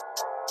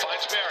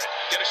Finds Barrett.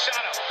 Get a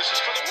shot up. This is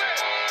for the win.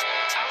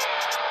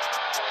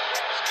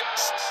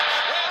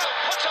 Randall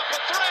puts up a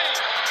three.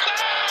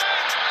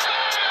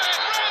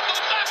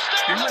 Randall knocks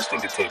down. You're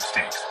listening to Tape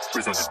Stinks,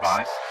 presented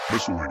by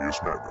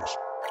Miscellaneous Madness.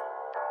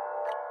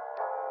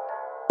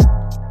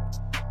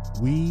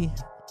 We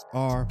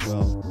are,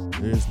 well,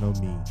 there is no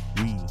me.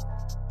 We,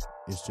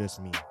 it's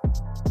just me.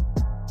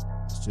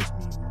 It's just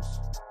me who's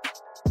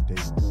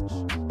David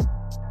Fish.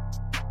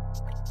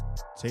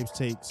 Tapes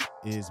Takes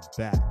is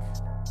back.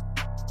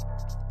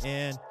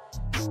 And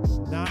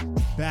not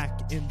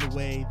back in the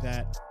way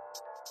that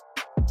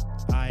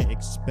I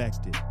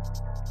expected.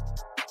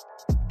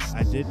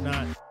 I did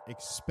not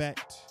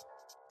expect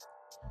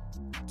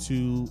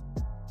to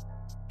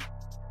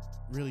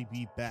really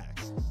be back,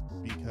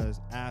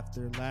 because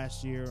after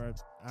last year, or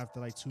after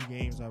like 2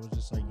 games, I was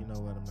just like, you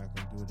know what, I'm not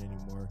going to do it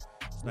anymore.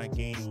 It's not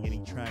gaining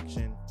any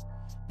traction,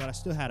 but I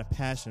still had a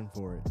passion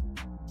for it.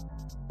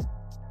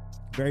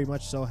 Very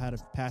much so had a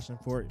passion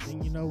for it.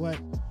 And you know what?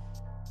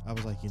 I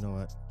was like, you know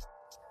what?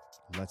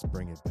 Let's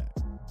bring it back.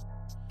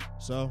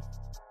 So,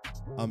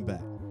 I'm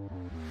back.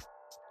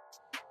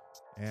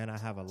 And I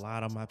have a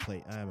lot on my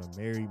plate. I am a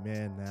married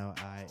man now.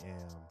 I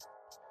am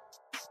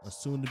a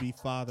soon-to-be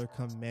father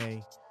come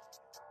May.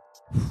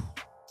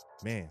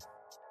 Man,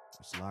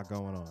 there's a lot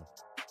going on.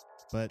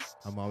 But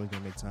I'm always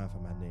going to make time for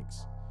my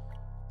Knicks.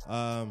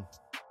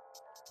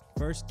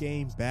 First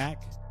game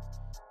back.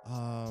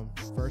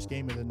 First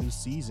game of the new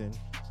season.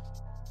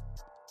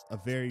 A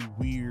very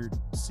weird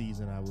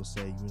season, I will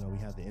say. You know, we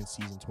have the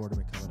in-season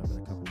tournament coming up in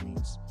a couple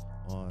weeks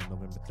on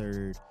November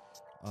 3rd.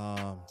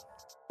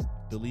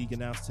 The league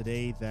announced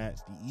today that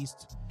the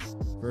East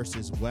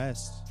versus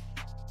West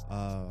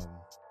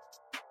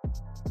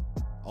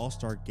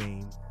All-Star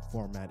game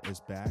format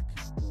is back.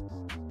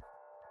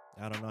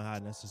 I don't know how I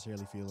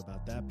necessarily feel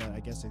about that, but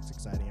I guess it's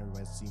exciting.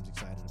 Everybody seems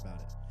excited about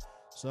it.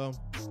 So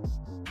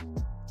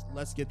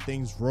let's get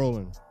things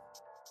rolling.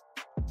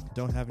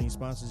 Don't have any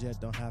sponsors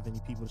yet. Don't have any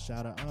people to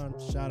shout out.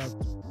 Shout out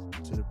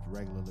to the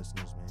regular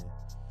listeners, man.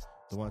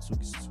 The ones who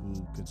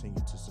continue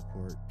to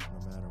support no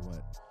matter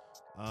what.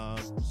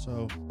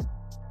 So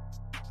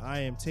I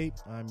am Tape.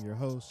 I'm your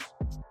host.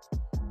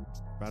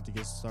 About to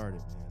get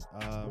started,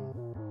 man.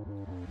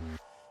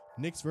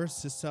 Knicks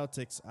versus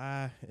Celtics.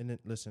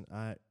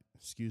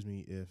 Excuse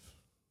me if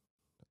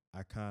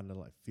I kind of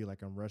like feel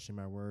like I'm rushing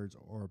my words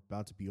or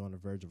about to be on the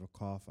verge of a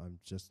cough. I'm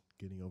just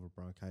getting over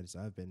bronchitis.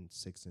 I've been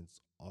sick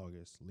since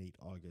late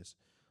August.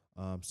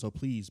 So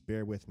please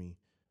bear with me.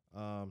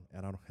 And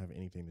I don't have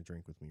anything to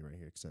drink with me right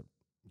here except,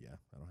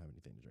 I don't have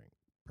anything to drink.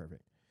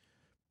 Perfect.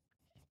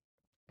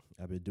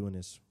 I've been doing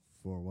this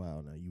for a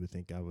while now. You would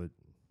think I would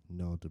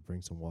know to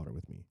bring some water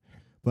with me.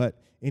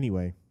 But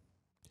anyway,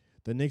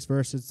 the Knicks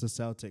versus the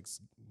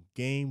Celtics.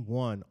 Game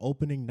 1,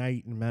 opening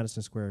night in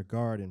Madison Square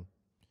Garden.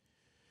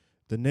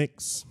 The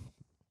Knicks,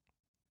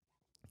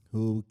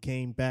 who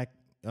came back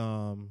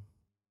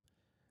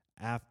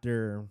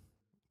after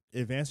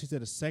advancing to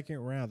the second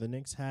round, the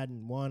Knicks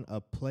hadn't won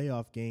a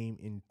playoff game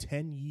in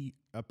 10 years,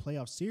 a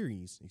playoff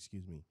series,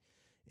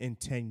 in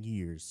 10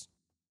 years.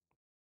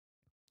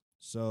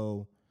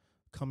 So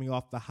coming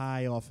off the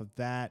high off of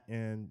that,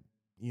 and,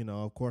 you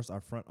know, of course, our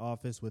front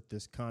office with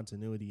this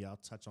continuity, I'll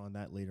touch on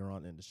that later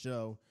on in the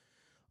show.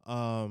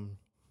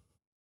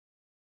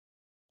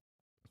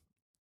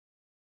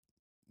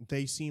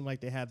 They seem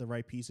like they have the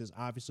right pieces.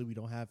 Obviously, we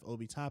don't have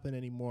Obi Toppin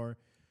anymore.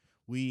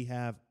 We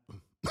have,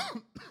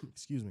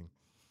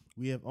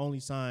 we have only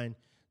signed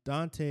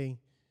Dante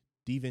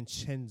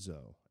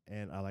DiVincenzo,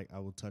 and I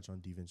will touch on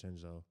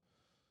DiVincenzo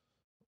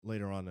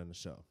later on in the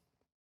show.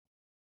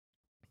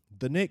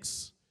 The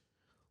Knicks,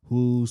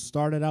 who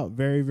started out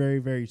very, very,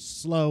 very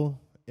slow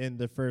in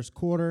the first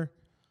quarter,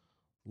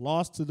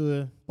 lost to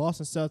the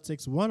Boston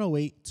Celtics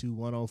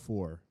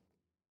 108-104.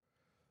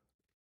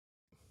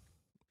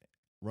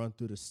 Run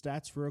through the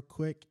stats real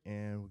quick,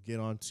 and we'll get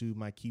on to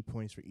my key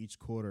points for each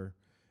quarter.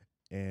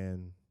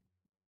 And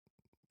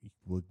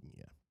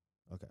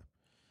okay.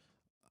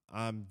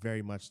 I'm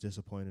very much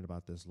disappointed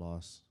about this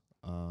loss.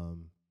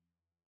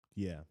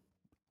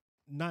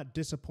 Not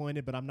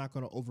disappointed, but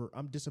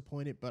I'm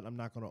disappointed, but I'm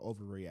not going to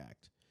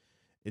overreact.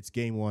 It's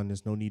game 1.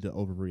 There's no need to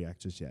overreact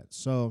just yet.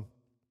 So,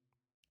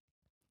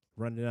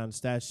 running down the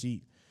stat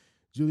sheet,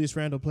 Julius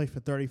Randle played for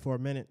 34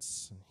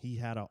 minutes. He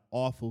had an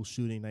awful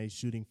shooting night,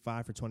 shooting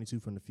 5 for 22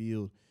 from the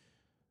field.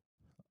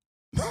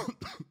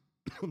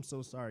 I'm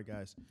so sorry,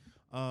 guys.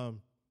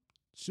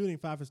 Shooting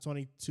 5 for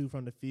 22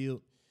 from the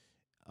field,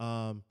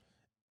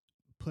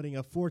 putting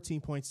up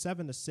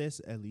 14.7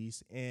 assists at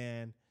least,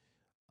 and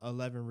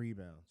 11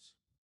 rebounds.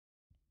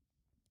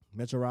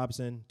 Mitchell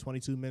Robinson,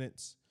 22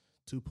 minutes,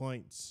 2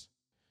 points,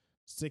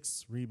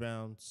 6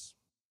 rebounds,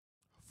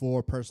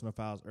 4 personal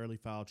fouls. Early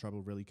foul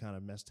trouble really kind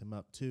of messed him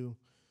up too.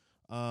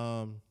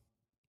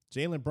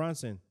 Jalen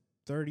Brunson,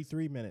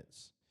 33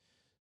 minutes.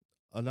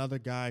 Another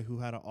guy who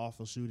had an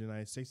awful shooting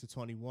night, 6 to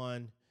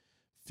 21,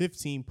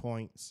 15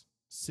 points,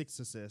 6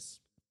 assists.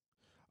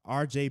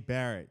 R.J.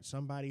 Barrett,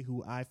 somebody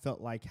who I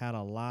felt like had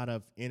a lot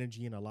of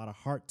energy and a lot of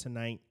heart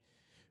tonight,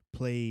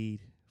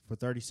 played for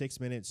 36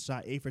 minutes,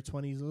 shot 8 for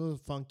 20, a little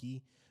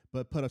funky,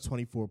 but put up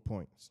 24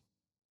 points.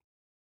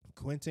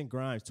 Quentin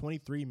Grimes,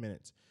 23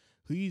 minutes.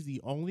 He's the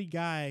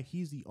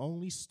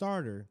only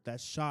starter that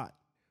shot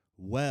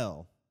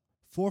well.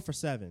 4 for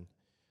 7,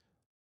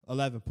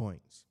 11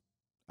 points.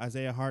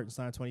 Isaiah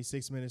Hartenstein,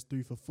 26 minutes,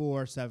 3 for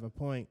 4, 7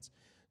 points.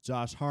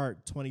 Josh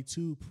Hart,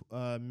 22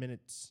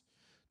 minutes,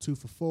 2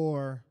 for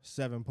 4,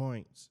 7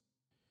 points.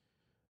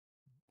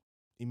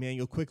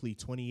 Emmanuel Quickly,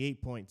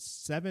 28 points,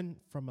 7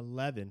 from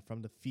 11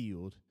 from the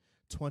field,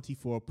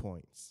 24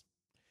 points.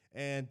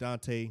 And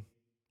Dante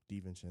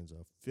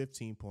DiVincenzo,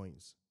 15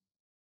 points.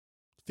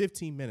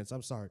 15 minutes,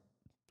 I'm sorry.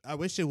 I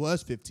wish it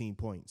was 15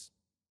 points.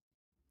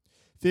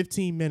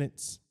 15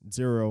 minutes,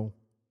 0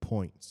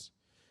 points.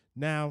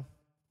 Now,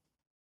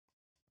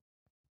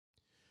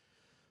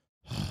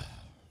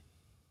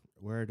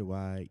 where do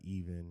I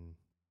even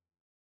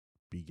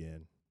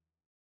begin?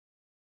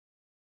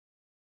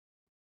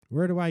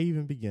 Where do I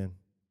even begin?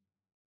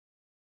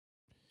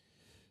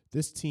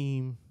 This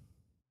team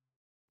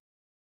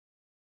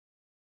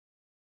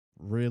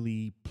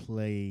really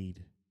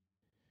played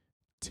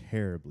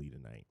terribly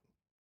tonight.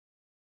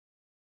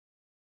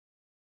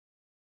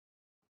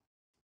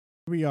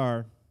 Here we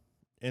are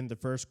in the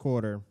first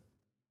quarter.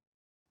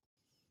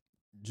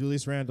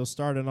 Julius Randle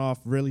starting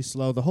off really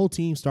slow. The whole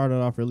team started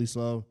off really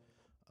slow,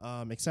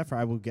 except for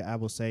I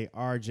will say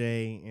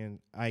RJ and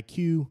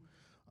IQ.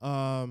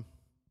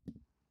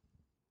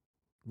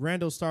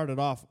 Randle started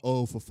off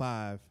 0 for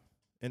 5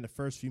 in the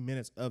first few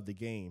minutes of the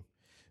game.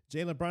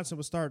 Jalen Brunson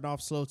was starting off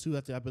slow too.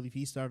 I believe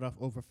he started off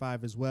 0 for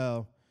 5 as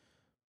well.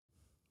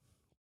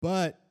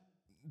 But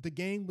the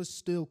game was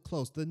still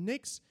close. The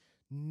Knicks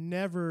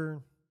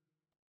never.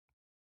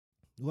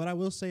 What I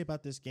will say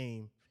about this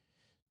game,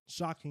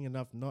 shocking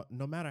enough,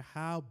 no matter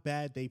how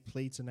bad they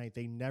played tonight,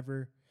 they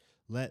never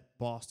let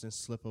Boston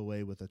slip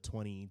away with a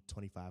 20,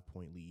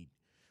 25-point lead.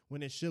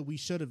 When we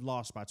should have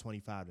lost by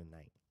 25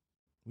 tonight.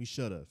 We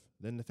should have.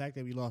 Then the fact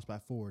that we lost by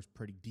 4 is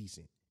pretty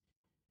decent.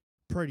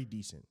 Pretty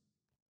decent.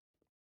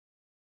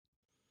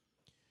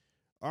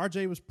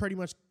 RJ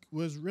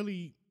was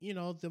really,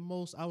 the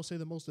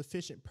most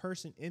efficient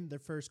person in the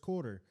first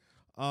quarter.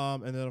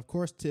 And then, of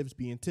course, Tibbs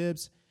being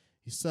Tibbs,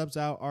 he subs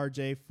out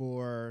RJ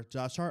for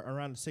Josh Hart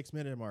around the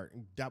 6-minute mark.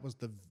 That was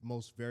the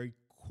most very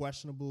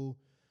questionable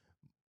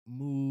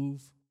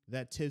move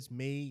that Tibbs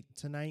made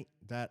tonight.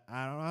 That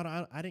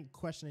I didn't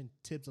question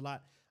Tibbs a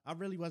lot. I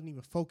really wasn't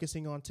even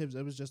focusing on Tibbs.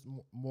 It was just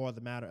more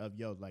the matter of,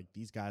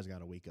 these guys got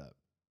to wake up.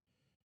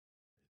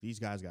 These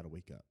guys got to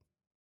wake up.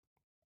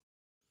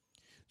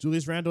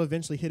 Julius Randle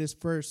eventually hit his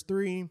first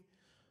 3.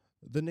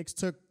 The Knicks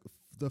took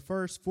the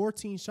first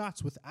 14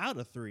 shots without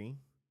a 3.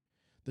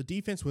 The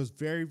defense was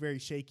very, very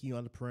shaky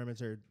on the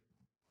perimeter.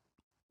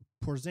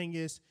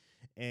 Porzingis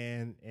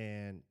and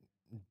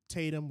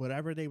Tatum,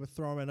 whatever they were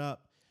throwing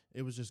up,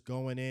 it was just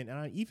going in.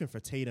 And even for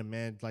Tatum,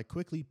 man,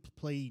 quickly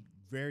played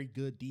very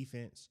good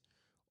defense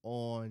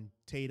on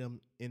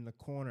Tatum in the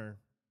corner.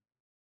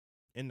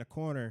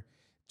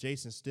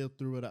 Jason still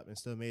threw it up and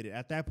still made it.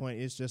 At that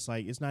point, it's just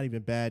it's not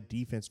even bad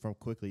defense from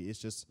Quickly.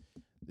 It's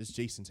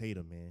Jason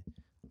Tatum, man.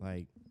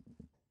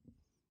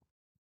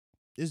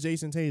 It's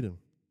Jason Tatum.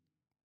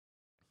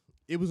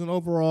 It was an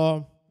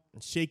overall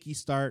shaky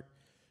start.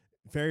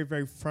 Very,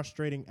 very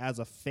frustrating as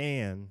a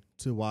fan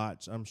to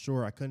watch. I'm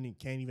sure can't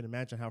even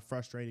imagine how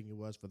frustrating it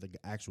was for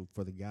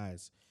the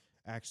guys,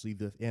 actually,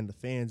 and the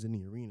fans in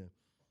the arena.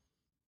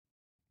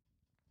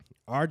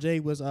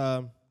 RJ was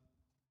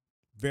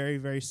very,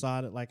 very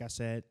solid, like I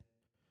said.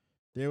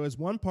 There was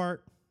one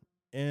part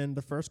in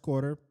the first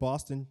quarter,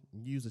 Boston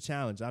used a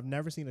challenge. I've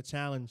never seen a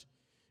challenge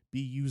be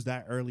used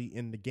that early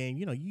in the game.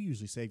 You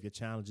usually save your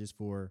challenges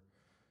for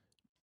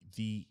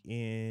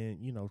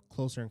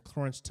closer in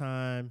crunch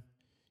time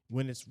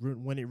when it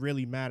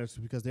really matters,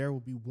 because there will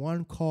be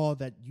one call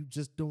that you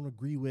just don't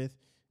agree with,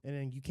 and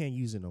then you can't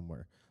use it no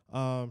more.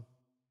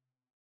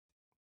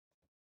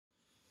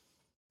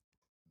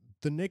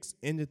 The Knicks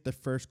ended the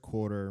first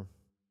quarter.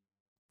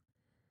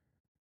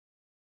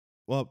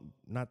 Well,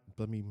 not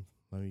let me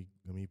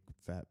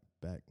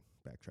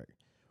backtrack.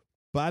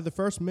 By the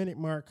first minute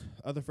mark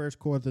of the first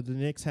quarter, the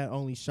Knicks had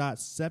only shot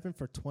 7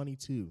 for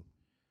 22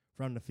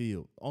 from the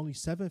field. Only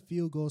 7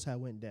 field goals had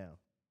went down.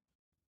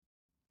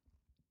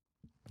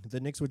 The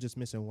Knicks were just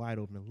missing wide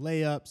open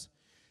layups.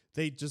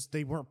 They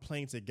weren't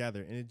playing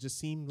together, and it just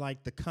seemed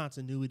like the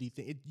continuity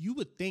thing. You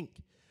would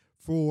think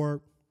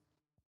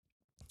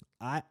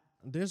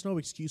there's no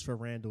excuse for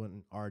Randle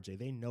and RJ.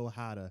 They know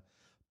how to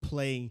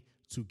play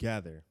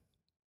together.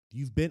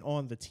 You've been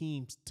on the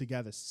team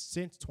together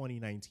since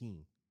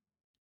 2019.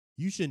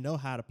 You should know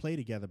how to play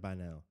together by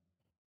now.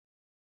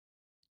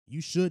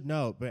 You should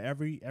know, but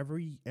every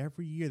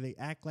year they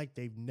act like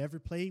they've never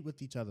played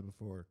with each other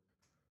before.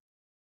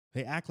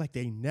 They act like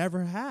they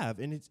never have,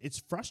 and it's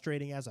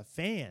frustrating as a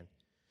fan.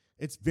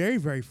 It's very,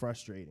 very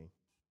frustrating.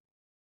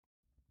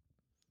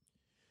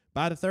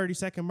 By the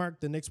 30-second mark,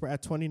 the Knicks were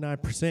at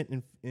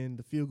 29% in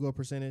the field goal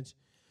percentage.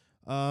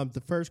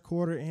 The first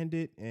quarter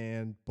ended,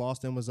 and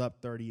Boston was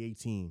up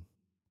 30-18.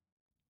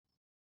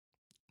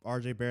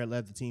 RJ Barrett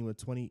led the team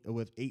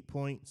with 8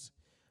 points.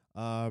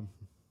 The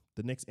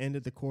Knicks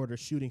ended the quarter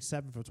shooting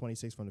 7 for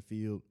 26 from the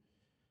field.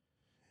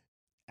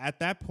 At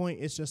that point,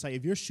 it's just like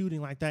if you're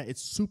shooting like that,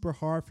 it's super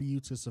hard for you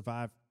to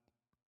survive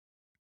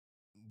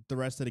the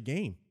rest of the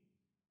game.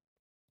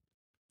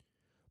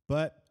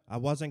 But I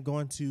wasn't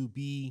going to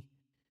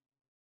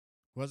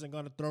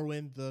throw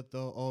in the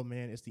oh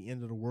man, it's the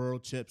end of the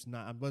world chips.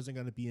 I wasn't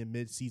going to be in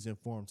mid-season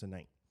form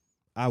tonight.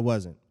 I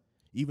wasn't.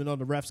 Even though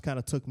the refs kind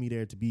of took me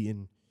there to be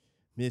in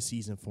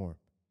mid-season form.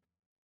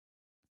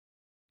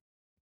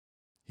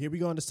 Here we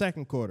go in the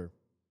second quarter.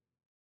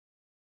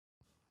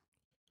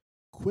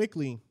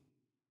 Quickly,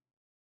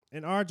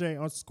 and RJ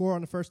on score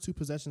on the first 2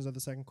 possessions of the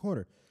second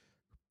quarter.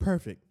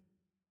 Perfect.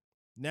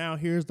 Now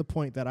here's the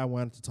point that I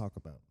wanted to talk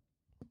about.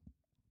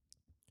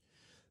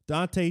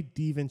 Dante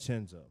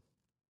DiVincenzo,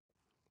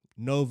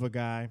 Nova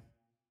guy.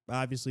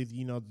 Obviously,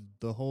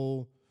 the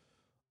whole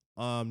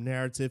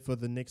narrative for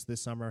the Knicks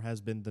this summer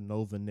has been the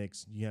Nova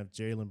Knicks. You have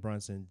Jalen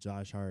Brunson,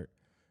 Josh Hart,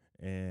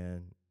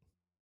 and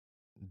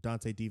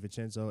Dante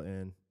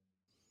DiVincenzo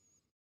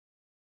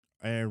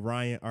and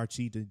Ryan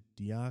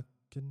Arcidiacono.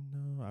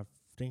 I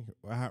think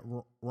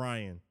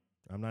Ryan.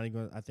 I'm not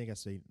even. I think I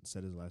said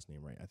his last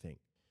name right. I think,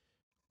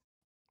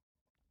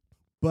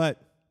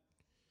 but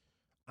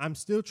I'm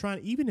still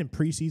trying. Even in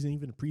preseason,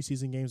 even the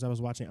preseason games I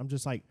was watching, I'm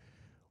just like,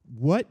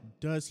 what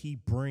does he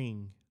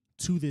bring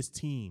to this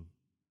team?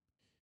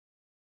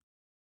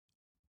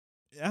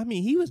 I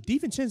mean,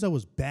 DiVincenzo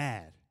was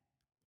bad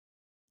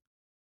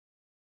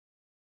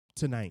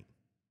tonight.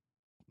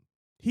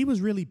 He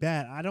was really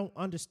bad. I don't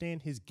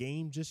understand his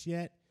game just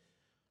yet.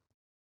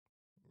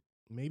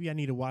 Maybe I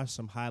need to watch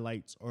some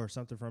highlights or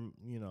something from,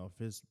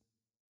 his,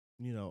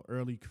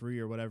 early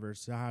career or whatever,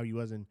 so how he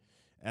was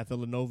at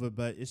Villanova.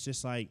 But it's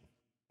just like,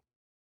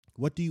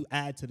 what do you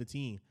add to the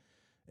team?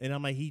 And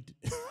I'm like,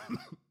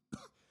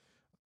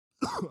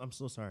 I'm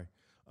so sorry.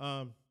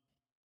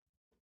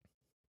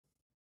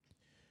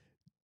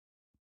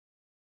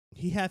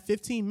 He had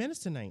 15 minutes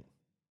tonight.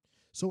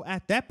 So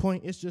at that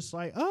point, it's just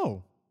like,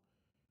 oh,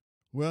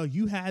 well,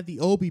 you had the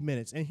Obi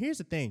minutes. And here's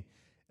the thing.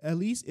 At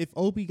least if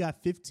Obi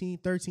got 15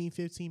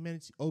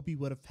 minutes, Obi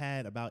would have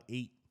had about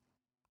 8-10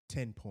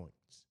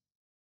 points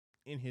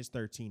in his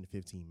 13 to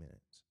 15 minutes.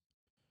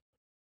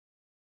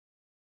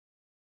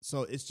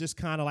 So it's just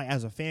kind of like,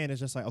 as a fan, it's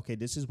just like, okay,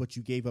 this is what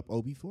you gave up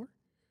Obi for?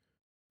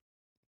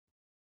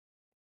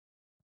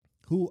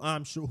 Who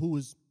I'm sure who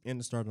is in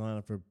the starting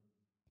lineup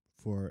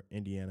for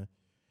Indiana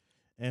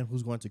and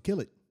who's going to kill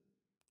it.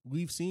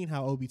 We've seen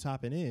how Obi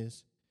Toppin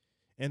is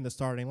in the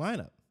starting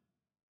lineup.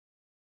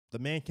 The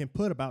man can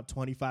put about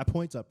 25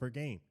 points up per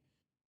game.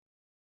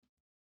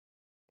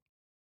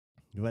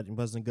 But it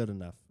wasn't good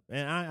enough.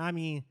 And I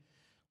mean,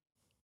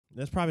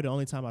 that's probably the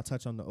only time I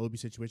touch on the Obi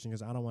situation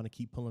because I don't want to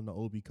keep pulling the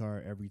Obi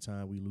card every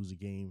time we lose a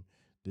game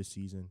this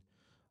season.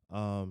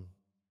 But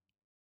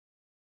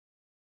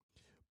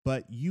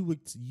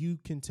you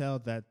can tell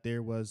that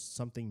there was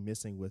something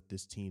missing with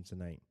this team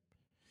tonight.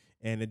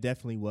 And it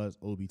definitely was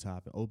Obi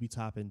Toppin. Obi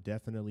Toppin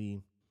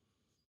definitely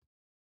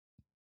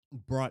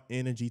brought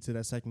energy to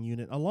that second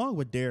unit along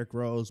with Derrick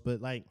Rose.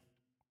 But like,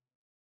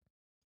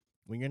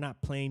 when you're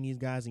not playing these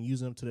guys and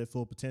using them to their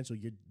full potential,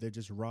 they're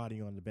just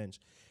rotting on the bench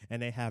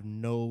and they have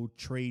no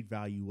trade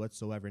value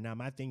whatsoever. Now,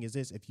 my thing is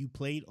this. If you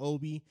played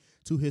Obi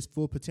to his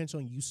full potential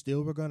and you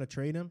still were going to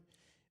trade him,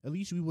 at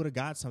least we would have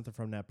got something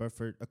from that. But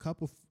for a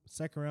couple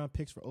second-round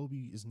picks for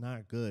Obi is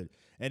not good.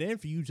 And then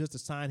for you just to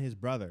sign his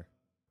brother,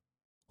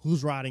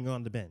 who's rotting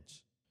on the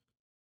bench,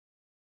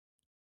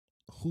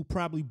 who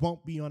probably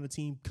won't be on the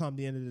team come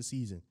the end of the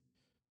season.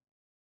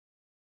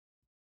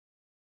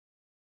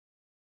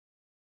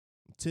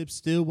 Tibbs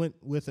still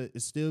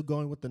is still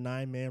going with the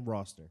 9-man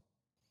roster.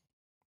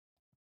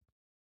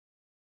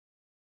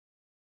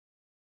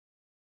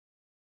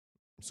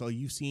 So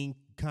you've seen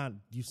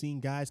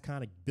guys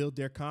kind of build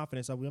their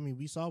confidence. I mean,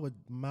 we saw what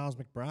Miles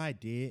McBride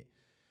did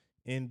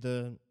in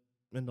the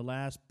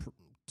last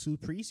 2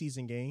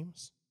 preseason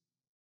games.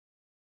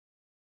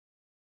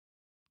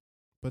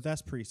 But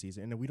that's preseason,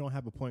 and we don't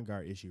have a point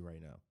guard issue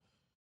right now.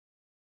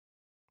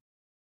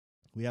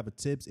 We have a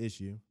Tibbs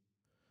issue.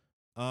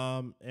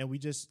 And we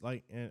just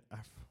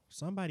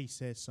somebody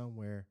said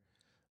somewhere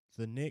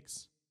the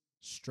Knicks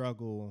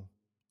struggle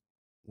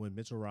when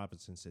Mitchell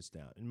Robinson sits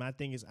down. And my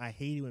thing is, I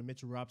hate it when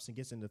Mitchell Robinson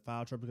gets into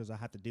foul trouble because I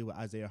have to deal with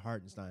Isaiah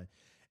Hartenstein.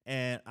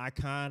 And I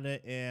kind of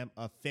am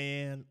a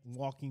fan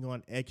walking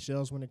on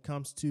eggshells when it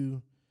comes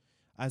to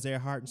Isaiah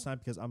Hartenstein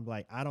because I'm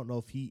like, I don't know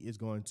if he is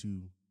going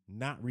to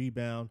not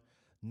rebound,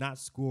 not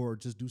score, or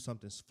just do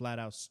something flat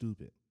out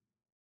stupid.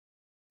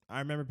 I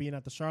remember being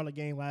at the Charlotte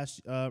game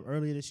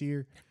earlier this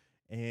year,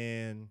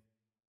 and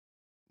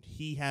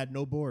he had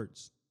no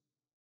boards.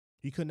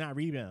 He could not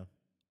rebound.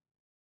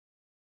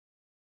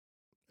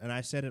 And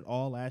I said it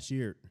all last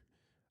year.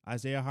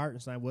 Isaiah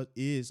Hartenstein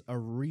is a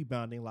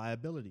rebounding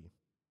liability.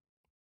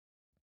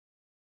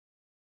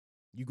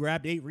 You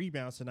grabbed 8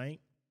 rebounds tonight.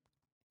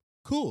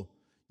 Cool.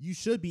 You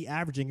should be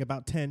averaging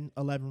about 10,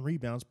 11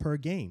 rebounds per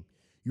game.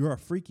 You're a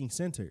freaking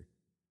center.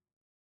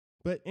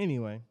 But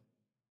anyway,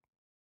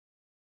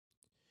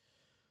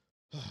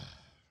 I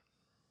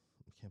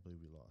can't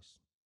believe we lost.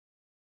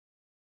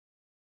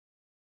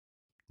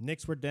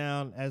 Knicks were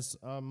down as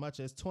much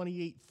as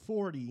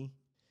 28-40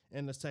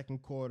 in the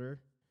second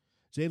quarter.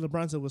 Jalen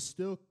Brunson was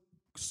still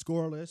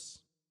scoreless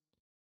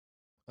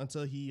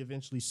until he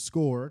eventually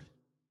scored.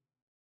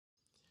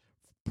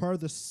 Per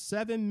the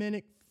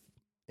 7-minute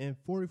and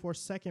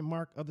 44-second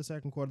mark of the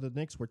second quarter, the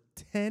Knicks were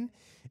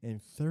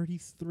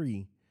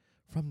 10-33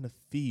 from the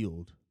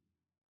field.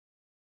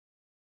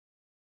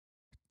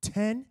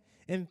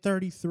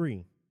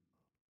 10-33.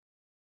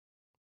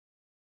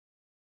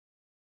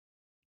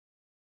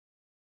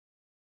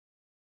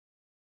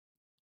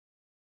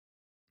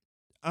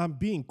 I'm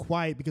being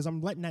quiet because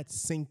I'm letting that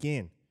sink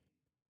in.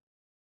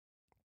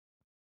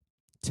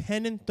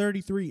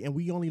 10-33, and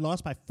we only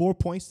lost by 4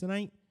 points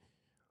tonight.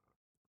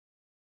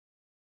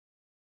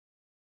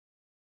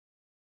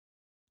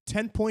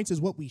 10 points is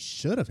what we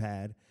should have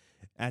had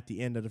at the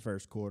end of the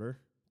first quarter.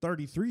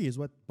 33 is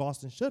what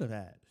Boston should have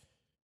had.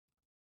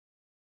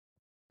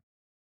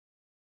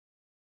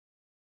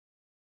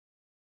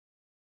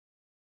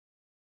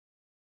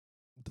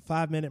 The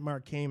 5-minute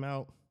mark came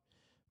out.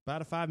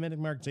 About a 5-minute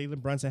mark,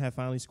 Jalen Brunson had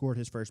finally scored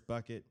his first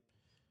bucket.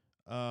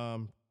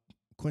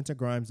 Quentin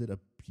Grimes did a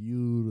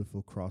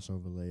beautiful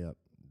crossover layup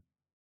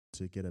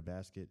to get a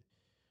basket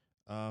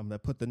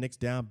that put the Knicks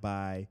down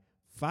by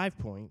 5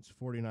 points,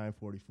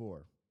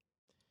 49-44.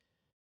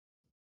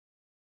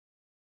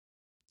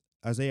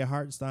 Isaiah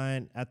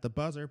Hartenstein at the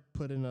buzzer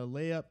put in a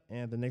layup,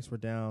 and the Knicks were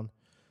down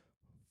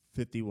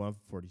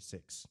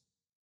 51-46.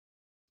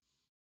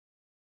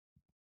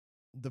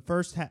 The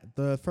first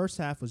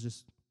half was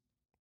just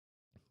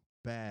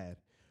bad.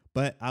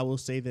 But I will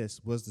say this,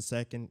 was the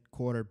second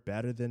quarter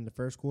better than the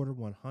first quarter?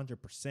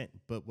 100%.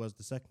 But was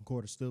the second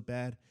quarter still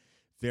bad?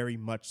 Very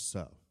much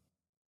so.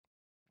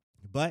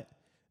 But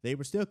they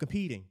were still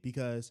competing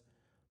because,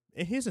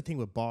 and here's the thing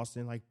with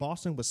Boston, like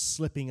Boston was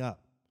slipping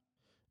up.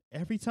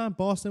 Every time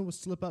Boston would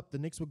slip up, the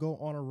Knicks would go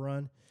on a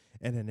run.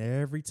 And then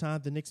every time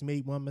the Knicks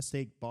made one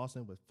mistake,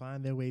 Boston would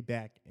find their way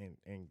back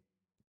and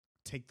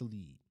take the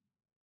lead.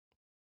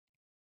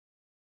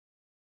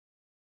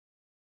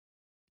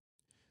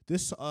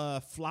 This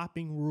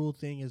flopping rule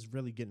thing is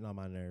really getting on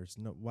my nerves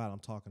while I'm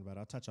talking about it.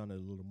 I'll touch on it a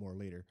little more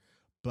later.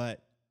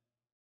 But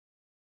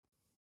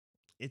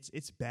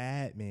it's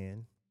bad,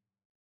 man.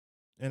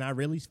 And I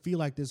really feel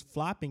like this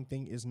flopping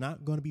thing is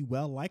not going to be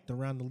well liked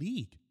around the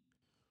league.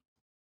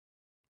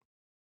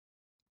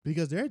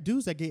 Because there are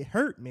dudes that get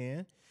hurt,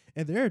 man.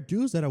 And there are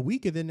dudes that are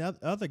weaker than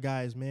other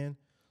guys, man.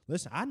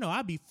 Listen, I know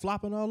I'd be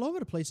flopping all over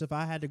the place if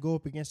I had to go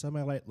up against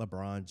somebody like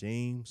LeBron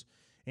James,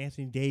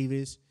 Anthony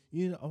Davis.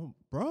 You know,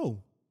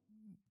 bro,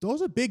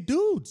 those are big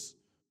dudes.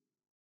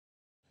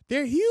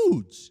 They're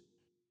huge.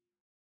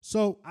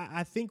 So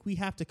I think we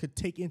have to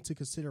take into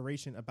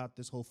consideration about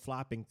this whole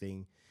flopping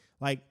thing.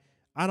 Like,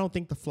 I don't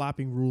think the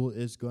flopping rule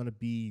is going to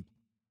be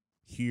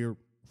here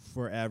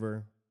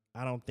forever.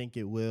 I don't think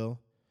it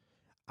will.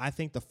 I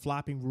think the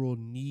flopping rule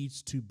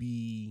needs to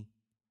be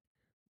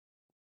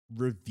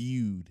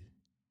reviewed.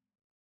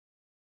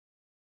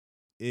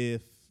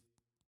 If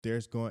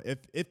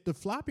the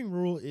flopping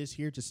rule is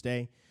here to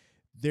stay,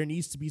 there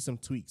needs to be some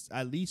tweaks.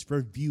 At least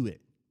review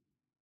it.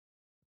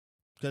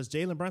 Because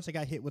Jalen Brunson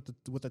got hit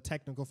with a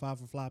technical foul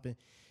for flopping,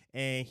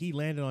 and he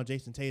landed on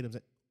Jason Tatum's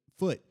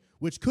foot,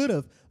 which could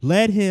have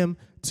led him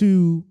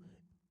to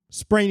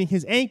spraining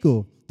his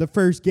ankle the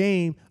first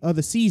game of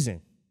the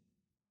season.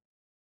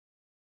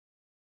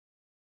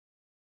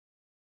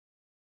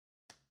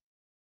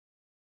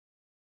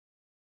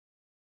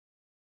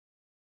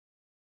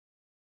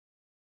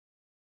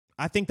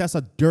 I think that's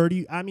a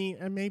dirty,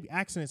 and maybe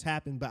accidents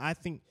happen, but I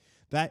think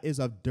that is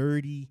a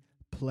dirty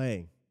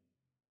play.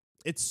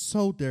 It's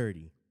so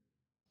dirty.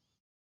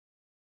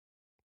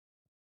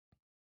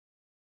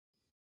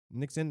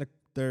 Knicks in the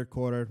third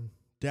quarter,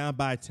 down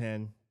by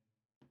 10.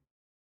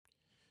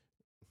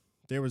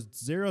 There was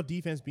zero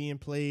defense being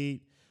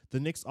played.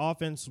 The Knicks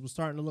offense was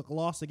starting to look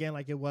lost again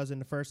like it was in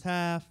the first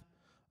half.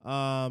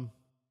 Then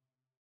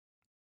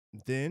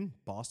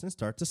Boston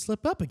started to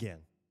slip up again.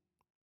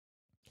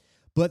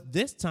 But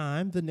this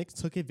time, the Knicks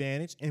took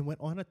advantage and went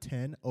on a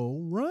 10-0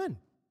 run.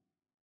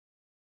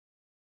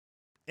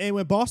 And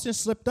when Boston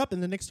slipped up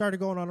and the Knicks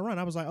started going on a run,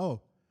 I was like, oh,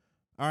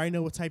 I already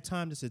know what type of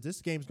time this is.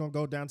 This game's going to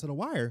go down to the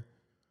wire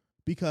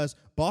because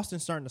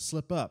Boston's starting to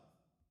slip up.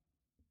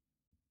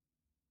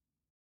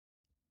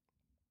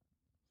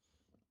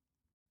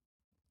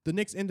 The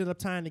Knicks ended up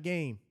tying the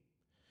game.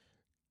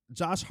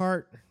 Josh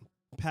Hart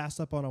passed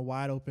up on a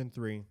wide open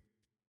three.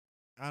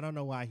 I don't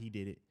know why he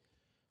did it.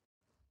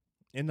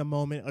 In the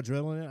moment,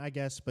 adrenaline, I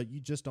guess, but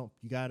you just don't.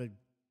 You gotta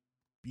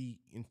be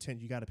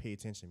intent. You gotta pay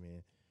attention,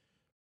 man.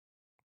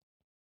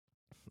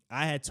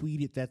 I had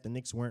tweeted that the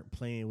Knicks weren't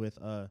playing with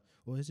well,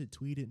 is it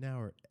tweeted now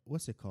or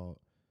what's it called?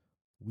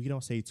 We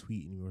don't say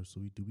tweet anymore,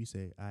 so we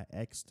say I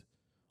X'd.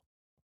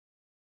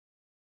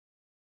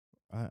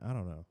 I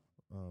don't know.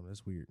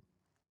 That's weird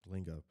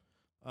lingo.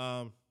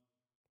 But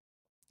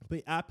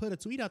I put a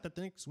tweet out that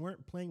the Knicks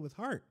weren't playing with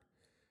heart.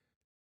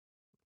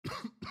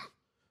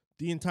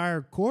 the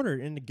entire quarter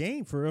in the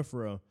game for real,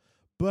 for real.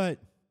 But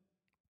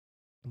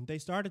they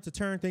started to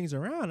turn things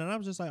around, and I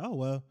was just like, oh,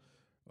 well,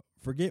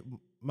 forget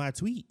my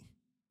tweet.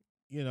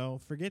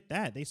 Forget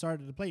that. They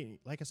started to play.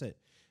 Like I said,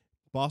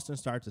 Boston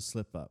started to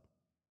slip up.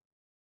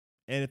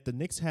 And if the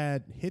Knicks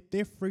had hit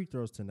their free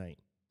throws tonight,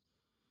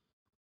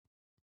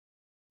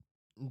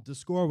 the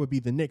score would be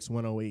the Knicks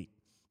 108,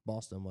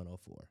 Boston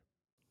 104.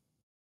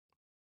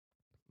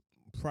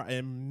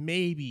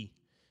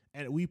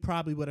 And we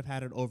probably would have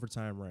had an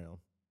overtime round.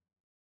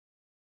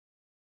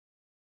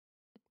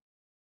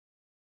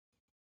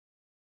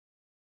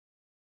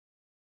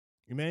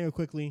 Emmanuel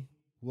Quickly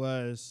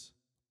was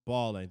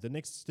balling. The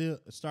Knicks still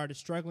started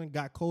struggling,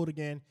 got cold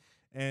again,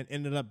 and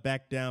ended up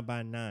back down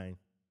by 9.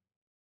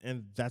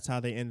 And that's how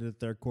they ended the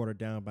third quarter,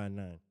 down by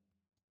 9.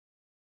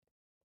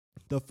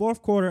 The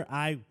fourth quarter,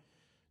 I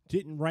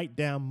didn't write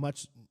down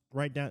much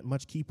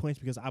key points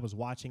because I was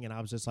watching and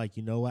I was just like,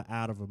 you know what,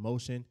 out of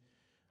emotion,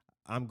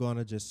 I'm going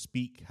to just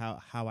speak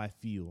how I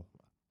feel.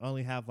 I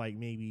only have like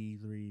maybe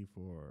 3,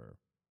 4,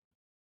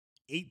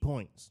 8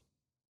 points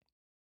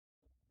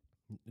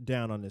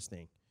down on this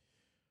thing.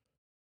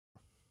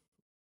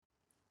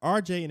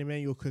 RJ and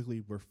Emmanuel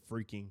Quickly were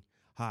freaking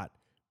hot.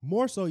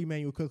 More so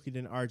Emmanuel Quickly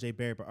than RJ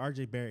Barrett, but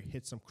RJ Barrett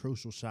hit some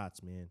crucial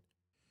shots, man.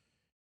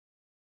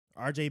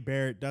 RJ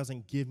Barrett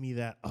doesn't give me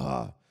that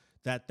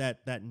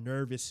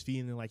nervous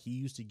feeling like he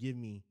used to give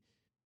me,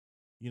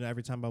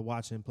 every time I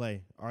watch him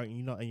play.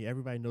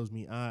 Everybody knows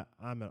me. I'm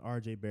an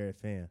RJ Barrett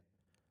fan.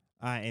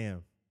 I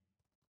am.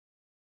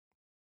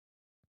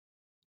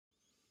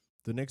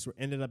 The Knicks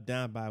ended up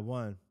down by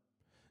 1.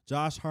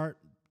 Josh Hart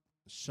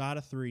shot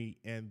a 3,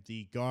 and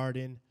the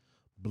Garden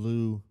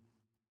blew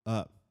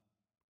up.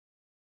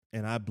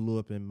 And I blew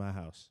up in my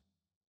house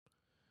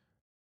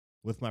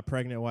with my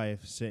pregnant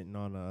wife sitting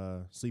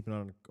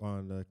sleeping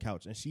on the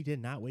couch, and she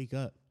did not wake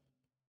up.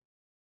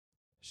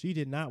 She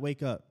did not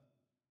wake up.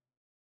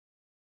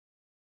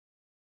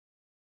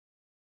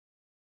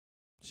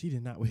 She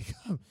did not wake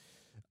up.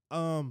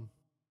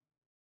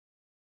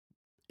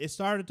 It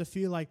started to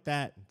feel like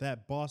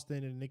that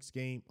Boston and Knicks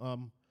game,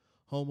 home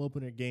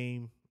opener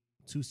game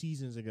 2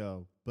 seasons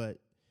ago, but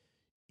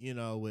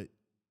with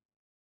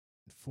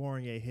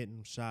Fournier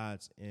hitting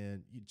shots,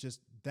 and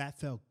that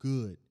felt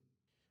good.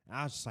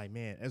 I was just like,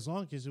 man, as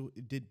long as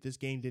this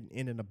game didn't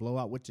end in a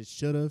blowout, which it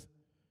should have.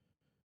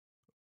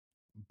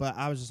 But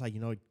I was just like,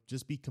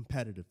 just be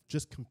competitive,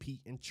 just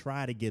compete and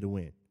try to get a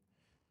win.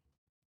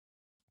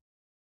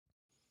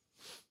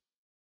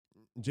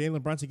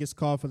 Jalen Brunson gets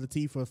called for the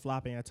T for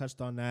flopping. I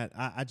touched on that.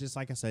 I just,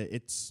 like I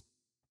said,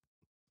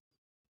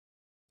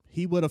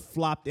 he would have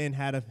flopped and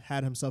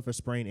had himself a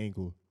sprained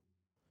ankle.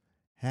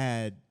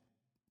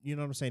 You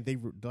know what I'm saying? They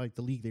like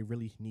the league. They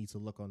really need to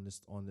look on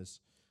this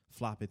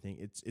flopping thing.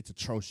 It's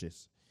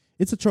atrocious.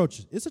 It's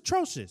atrocious. It's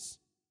atrocious.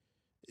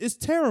 It's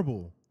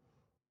terrible.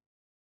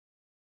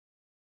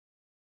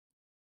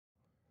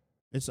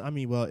 It's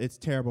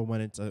terrible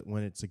when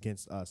it's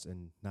against us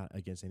and not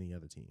against any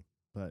other team.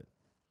 But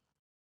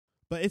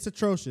it's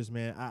atrocious,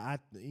 man.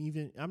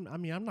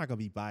 I'm not gonna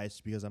be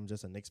biased because I'm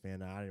just a Knicks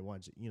fan. I didn't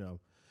want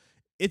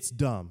it's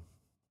dumb.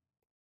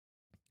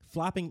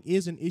 Flopping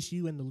is an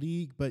issue in the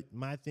league, but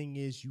my thing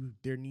is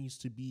there needs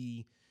to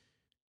be,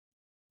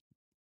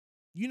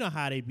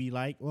 how they be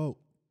like, well,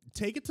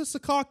 take it to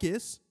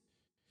Secaucus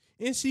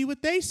and see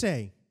what they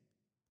say.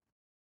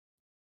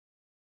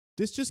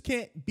 This just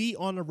can't be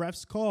on the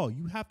ref's call.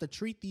 You have to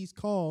treat these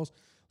calls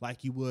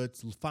like you would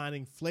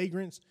finding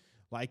flagrants,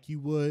 like you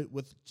would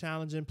with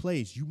challenging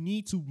plays. You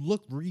need to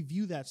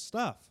review that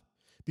stuff,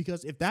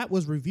 because if that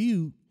was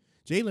reviewed,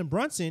 Jalen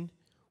Brunson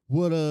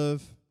would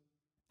have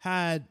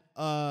had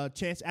a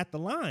chance at the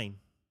line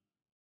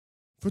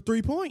for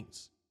 3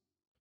 points.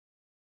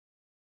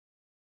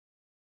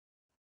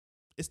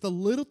 It's the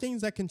little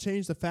things that can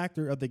change the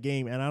factor of the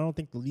game, and I don't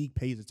think the league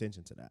pays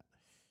attention to that.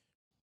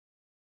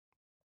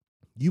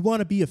 You want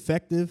to be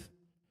effective?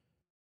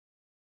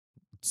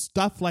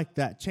 Stuff like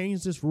that.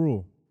 Change this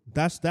rule.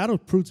 That'll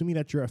prove to me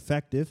that you're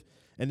effective,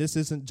 and this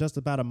isn't just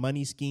about a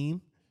money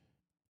scheme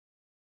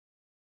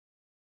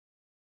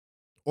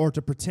or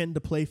to pretend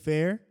to play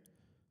fair.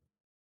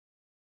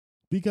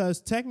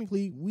 Because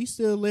technically, we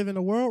still live in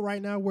a world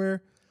right now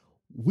where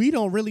we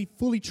don't really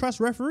fully trust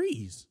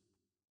referees.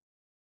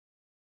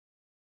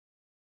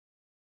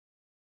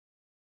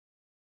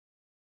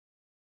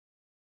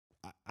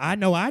 I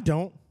know I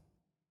don't.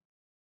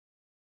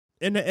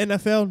 In the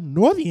NFL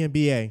nor the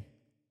NBA.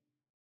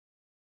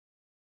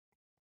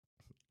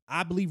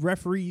 I believe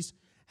referees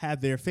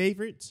have their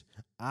favorites.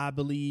 I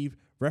believe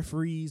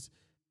referees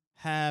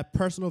have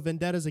personal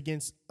vendettas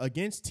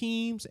against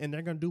teams, and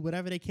they're going to do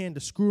whatever they can to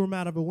screw them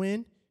out of a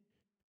win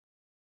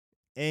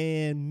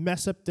and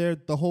mess up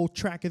the whole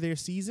track of their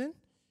season.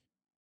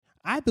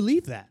 I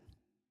believe that.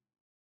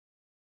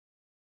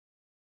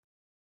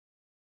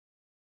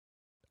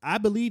 I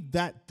believe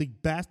that the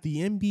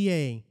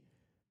NBA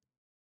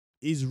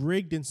is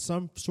rigged in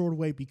some sort of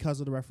way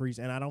because of the referees,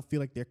 and I don't feel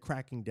like they're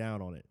cracking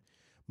down on it.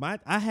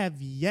 I have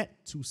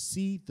yet to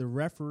see the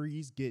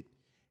referees get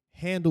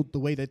handled the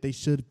way that they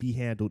should be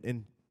handled,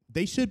 and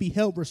they should be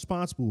held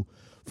responsible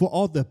for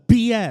all the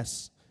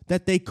BS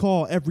that they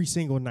call every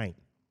single night.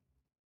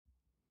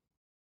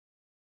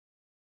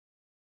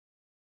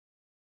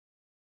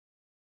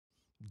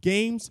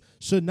 Games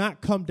should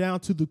not come down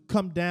to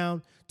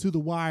the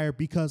wire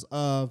because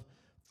of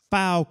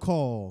foul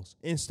calls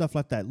and stuff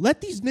like that.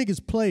 Let these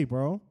niggas play,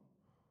 bro.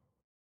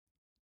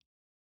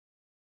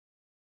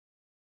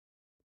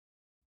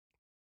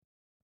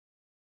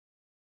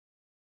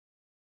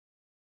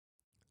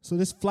 So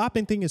this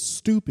flopping thing is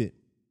stupid.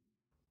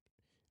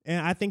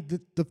 And I think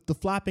the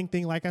flopping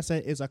thing, like I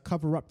said, is a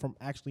cover-up from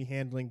actually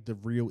handling the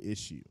real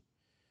issue.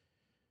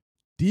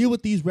 Deal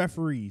with these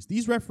referees.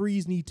 These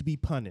referees need to be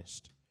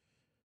punished.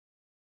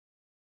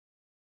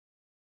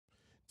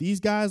 These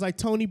guys like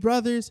Tony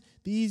Brothers,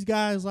 these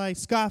guys like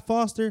Scott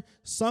Foster,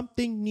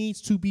 something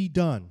needs to be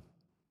done.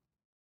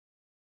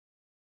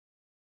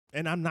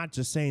 And I'm not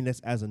just saying this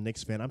as a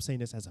Knicks fan. I'm saying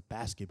this as a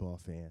basketball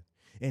fan,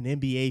 an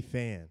NBA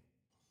fan.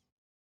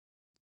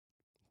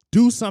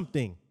 Do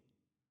something,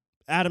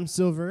 Adam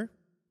Silver.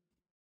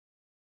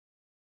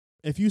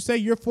 If you say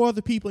you're for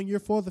the people and you're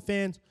for the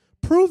fans,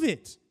 prove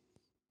it.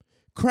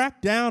 Crack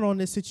down on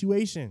this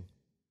situation.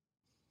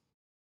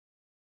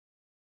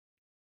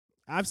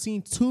 I've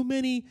seen too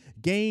many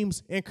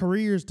games and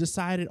careers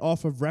decided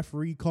off of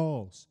referee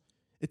calls.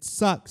 It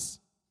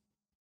sucks.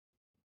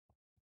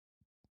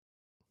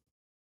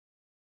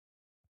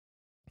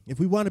 If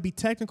we want to be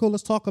technical,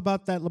 let's talk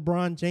about that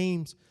LeBron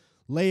James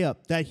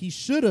layup that he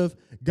should have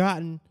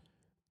gotten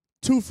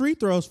 2 free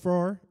throws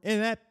for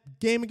in that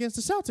game against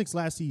the Celtics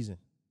last season.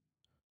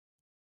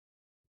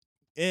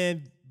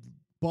 And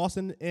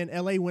Boston and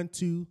LA went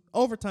to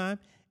overtime,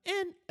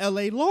 and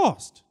LA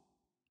lost.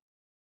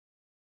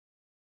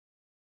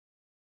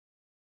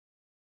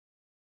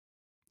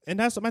 And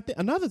that's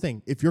another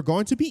thing. If you're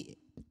going to be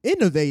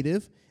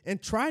innovative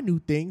and try new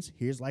things,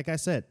 here's like I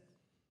said.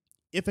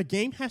 If a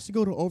game has to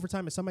go to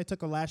overtime and somebody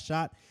took a last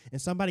shot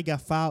and somebody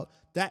got fouled,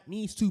 that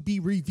needs to be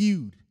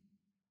reviewed.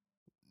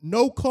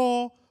 No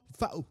call,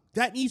 foul,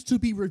 that needs to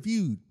be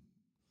reviewed.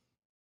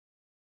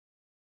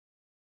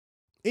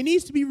 It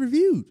needs to be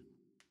reviewed.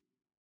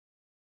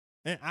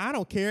 And I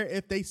don't care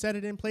if they set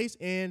it in place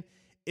and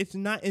it's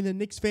not in the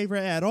Knicks' favor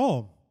at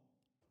all.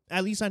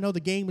 At least I know the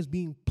game is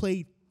being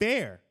played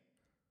fair.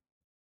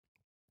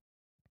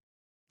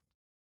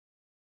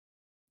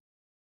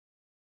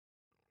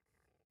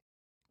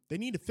 They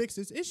need to fix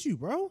this issue,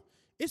 bro.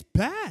 It's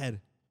bad.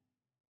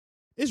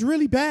 It's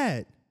really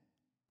bad.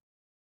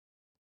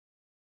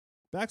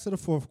 Back to the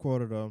fourth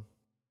quarter, though.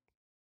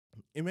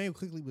 Emmanuel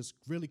quickly was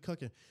really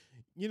cooking.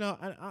 You know,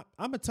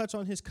 I'm going to touch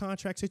on his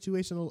contract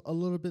situation a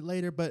little bit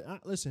later, but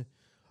listen,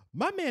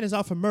 my man is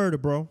out for murder,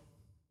 bro.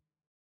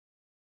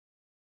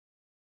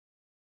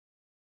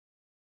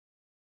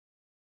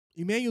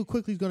 Emmanuel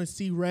quickly is going to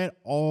see red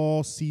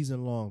all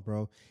season long,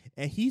 bro.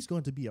 And he's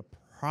going to be a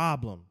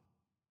problem.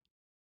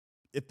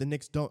 If the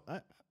Knicks don't,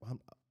 I'm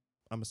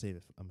going to save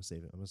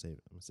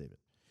it.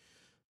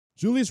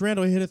 Julius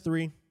Randle hit a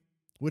 3,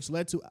 which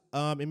led to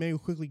Emmanuel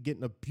quickly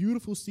getting a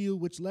beautiful steal,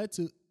 which led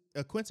to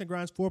Quentin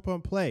Grimes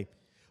 4-point play.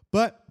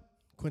 But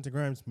Quentin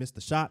Grimes missed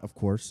the shot, of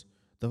course,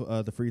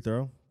 the free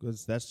throw,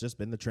 because that's just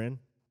been the trend.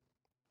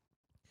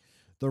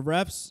 The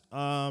refs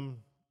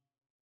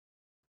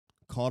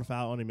called a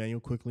foul on Emmanuel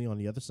quickly on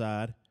the other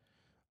side.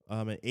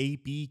 An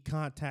AB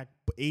contact,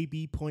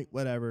 AB point,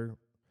 whatever,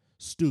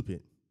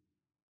 stupid.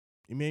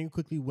 Emmanuel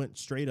quickly went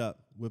straight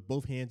up with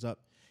both hands up.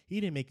 He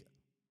didn't make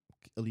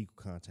illegal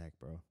contact,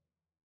 bro.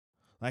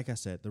 Like I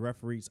said, the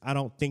referees, I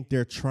don't think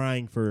they're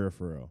trying for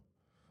real.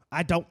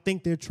 I don't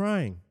think they're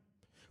trying.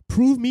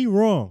 Prove me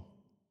wrong.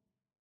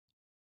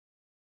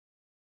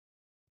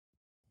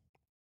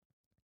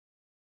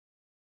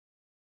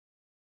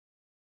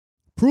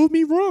 Prove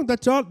me wrong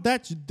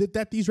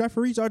that these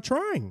referees are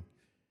trying.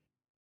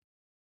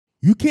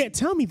 You can't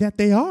tell me that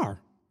they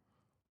are.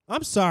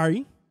 I'm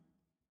sorry.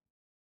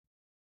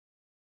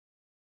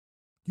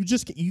 You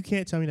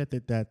can't tell me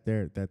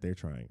that they're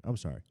trying. I'm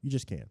sorry. You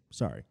just can't.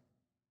 Sorry.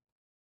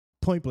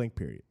 Point blank.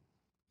 Period.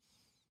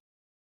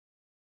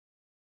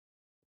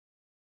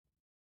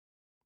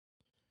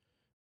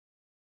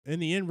 And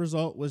the end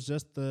result was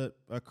just the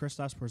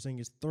Kristaps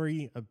Porzingis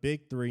 3, a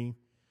big 3.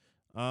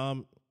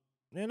 And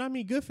I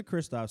mean, good for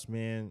Kristaps,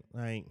 man.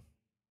 Like,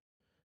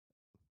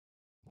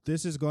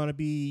 this is going to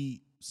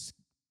be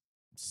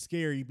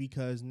scary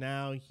because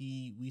now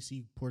we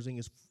see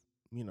Porzingis,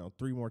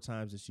 3 more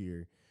times this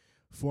year.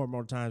 4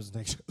 more times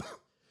next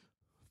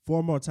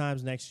 4 more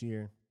times next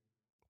year.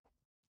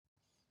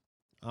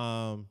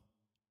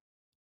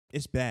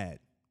 It's bad.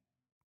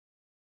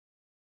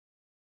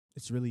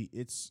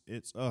 It's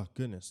oh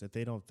goodness, if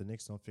the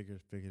Knicks don't figure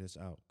this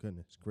out.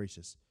 Goodness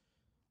gracious.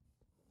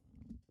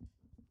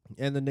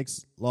 And the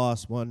Knicks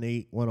lost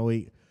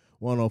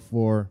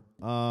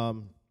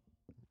 108-104.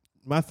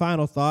 My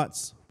final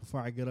thoughts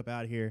before I get up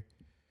out of here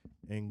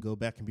and go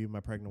back and be with my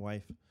pregnant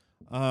wife.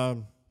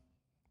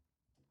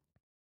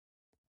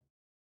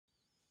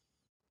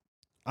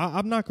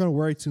 I'm not going to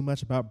worry too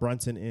much about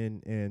Brunson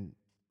and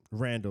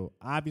Randle.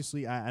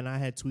 Obviously, I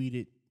had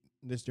tweeted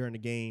this during the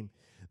game.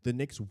 The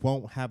Knicks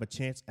won't have a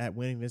chance at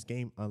winning this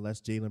game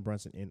unless Jalen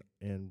Brunson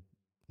and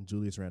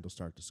Julius Randle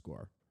start to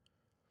score.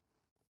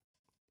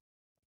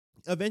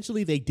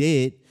 Eventually, they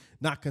did,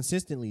 not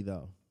consistently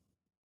though.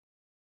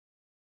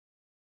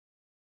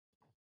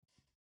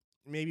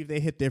 Maybe if they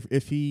hit their,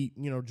 if he,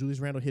 Julius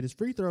Randle hit his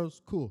free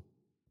throws, cool.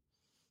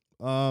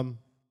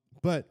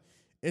 But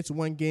it's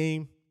one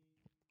game.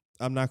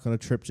 I'm not going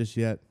to trip just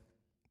yet.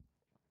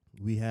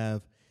 We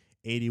have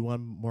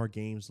 81 more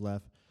games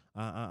left.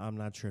 I'm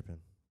not tripping.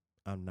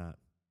 I'm not.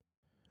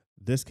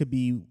 This could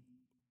be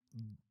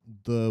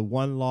the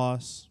one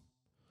loss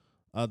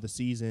of the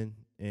season,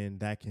 and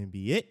that can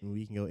be it, and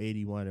we can go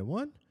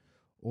 81-1.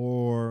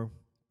 Or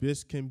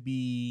this can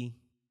be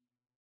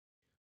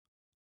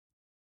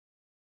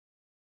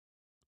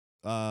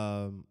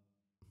one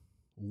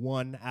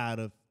out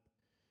of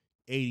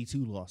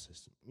 82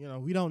 losses.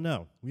 We don't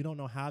know. We don't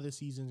know how the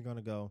season's going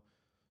to go.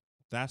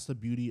 That's the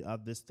beauty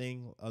of this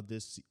thing, of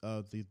the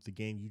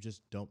game. You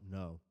just don't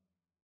know.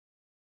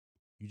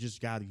 You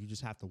just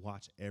have to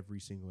watch every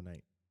single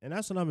night. And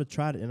that's what I'm going to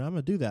try to, and I'm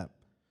going to do that.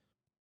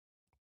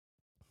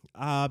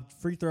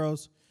 Free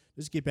throws,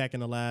 just get back in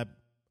the lab.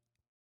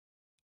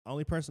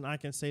 Only person I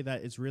can say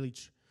that is really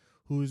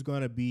who's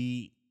going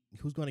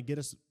to get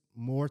us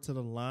more to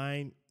the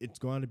line, it's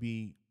going to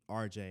be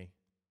RJ.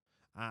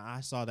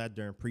 I saw that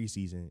during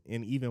preseason,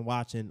 and even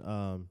watching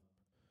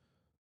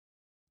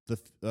the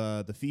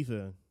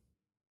FIFA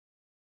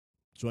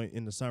joint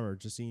in the summer,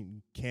 just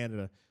seeing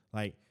Canada,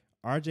 like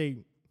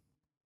RJ,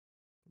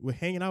 we're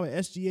hanging out with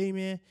SGA,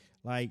 man.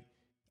 Like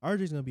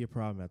RJ's gonna be a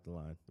problem at the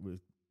line with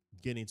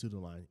getting to the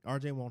line.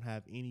 RJ won't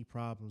have any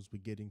problems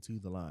with getting to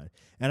the line,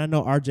 and I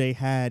know RJ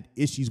had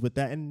issues with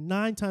that. And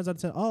 9 times out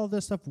of 10, all of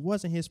this stuff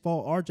wasn't his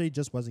fault. RJ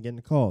just wasn't getting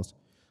the calls.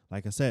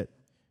 Like I said,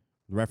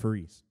 the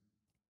referees.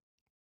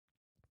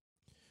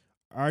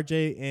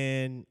 RJ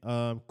and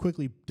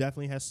Quickly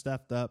definitely has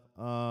stepped up.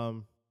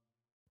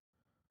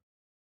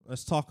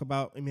 Let's talk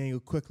about Emmanuel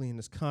Quickly in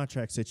this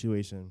contract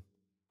situation.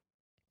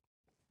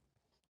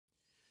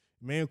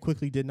 Emmanuel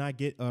Quickly did not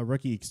get a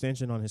rookie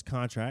extension on his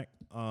contract,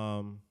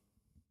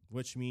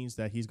 which means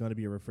that he's going to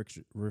be a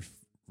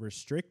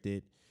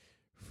restricted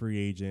free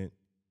agent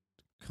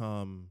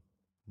come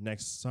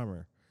next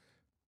summer.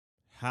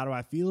 How do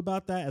I feel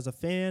about that as a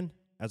fan,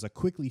 as a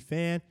Quickly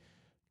fan?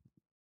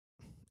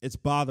 It's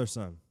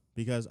bothersome.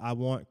 Because I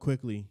want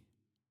Quickly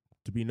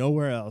to be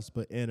nowhere else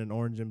but in an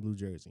orange and blue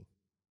jersey.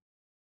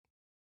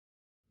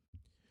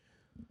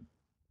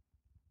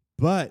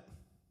 But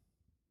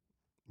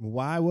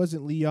why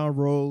wasn't Leon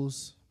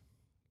Rose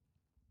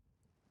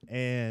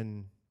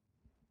and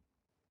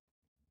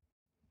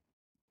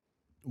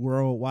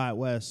World Wide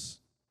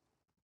West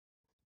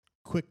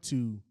quick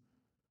to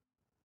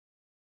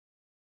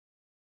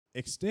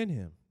extend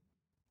him?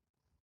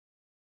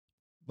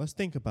 Let's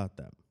think about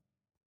that.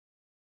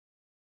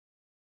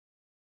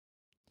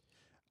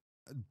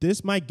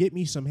 This might get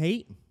me some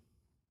hate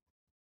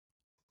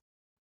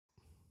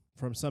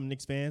from some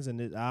Knicks fans,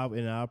 and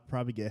I'll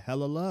probably get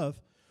hella love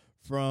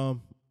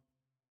from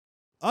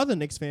other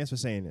Knicks fans for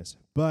saying this.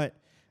 But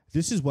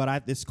this is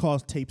what this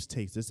calls Tapes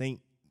Takes. This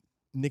ain't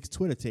Knicks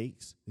Twitter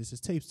takes. This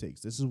is Tapes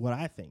Takes. This is what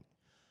I think.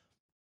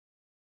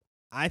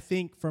 I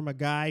think from a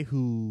guy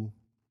who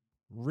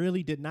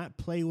really did not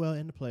play well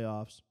in the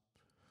playoffs,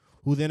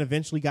 who then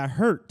eventually got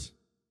hurt,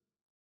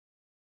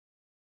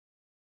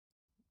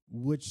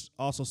 which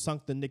also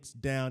sunk the Knicks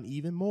down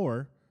even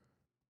more.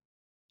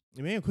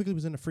 Emmanuel Quickly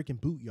was in a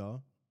freaking boot,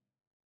 y'all.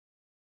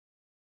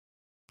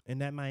 And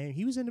that Miami,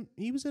 he was in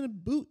a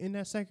boot in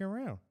that second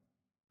round.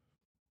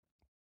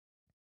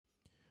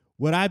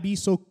 Would I be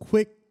so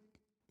quick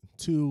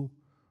to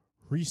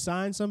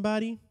re-sign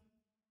somebody?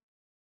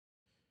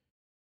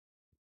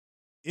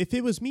 If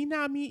it was me,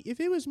 if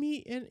it was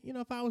me, and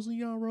if I was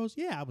Leon Rose,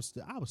 yeah, I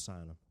would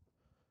sign him.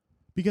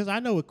 Because I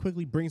know what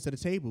Quickly brings to the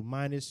table,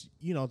 minus,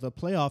 the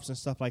playoffs and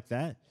stuff like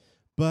that.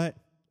 But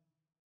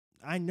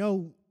I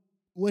know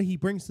what he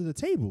brings to the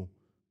table.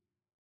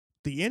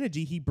 The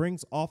energy he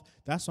brings off,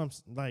 that's what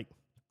I'm like,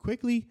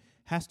 Quickly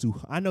has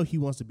to, I know he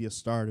wants to be a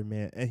starter,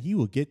 man, and he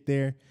will get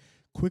there.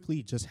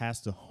 Quickly just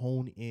has to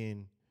hone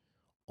in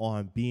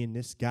on being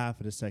this guy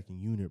for the second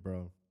unit,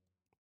 bro.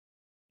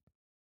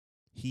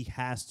 He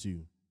has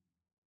to.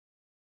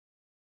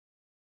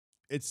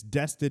 It's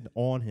destined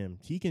on him.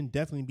 He can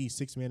definitely be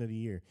 6th man of the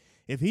year.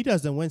 If he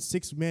doesn't win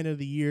 6th man of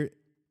the year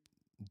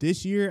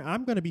this year,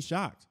 I'm going to be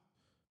shocked.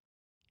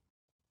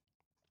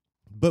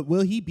 But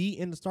will he be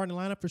in the starting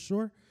lineup for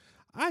sure?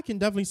 I can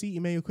definitely see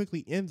Emmanuel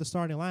Quickly in the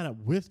starting lineup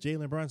with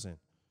Jalen Brunson.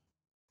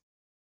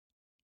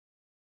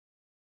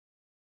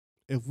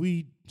 If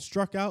we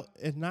struck out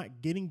and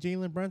not getting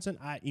Jalen Brunson,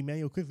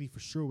 Emmanuel Quickly for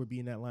sure would be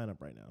in that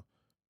lineup right now.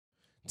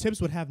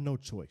 Tibbs would have no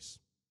choice.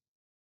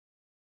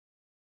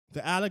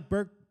 The Alec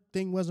Burke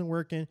thing wasn't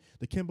working.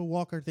 The Kemba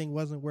Walker thing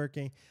wasn't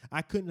working.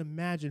 I couldn't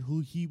imagine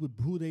who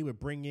they would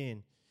bring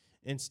in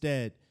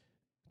instead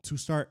to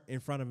start in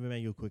front of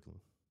Emmanuel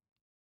Quickly.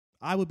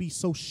 I would be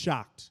so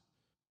shocked.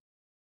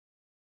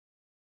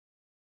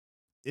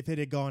 if it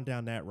had gone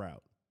down that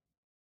route.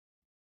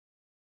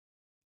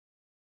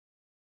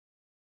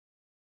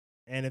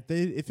 And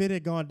if it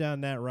had gone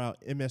down that route,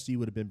 MSG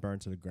would have been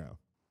burned to the ground.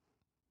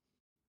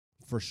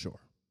 For sure.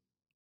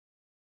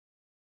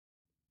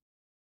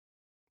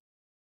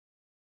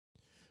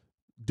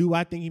 Do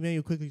I think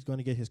Emmanuel Quickly is going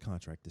to get his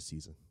contract this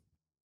season?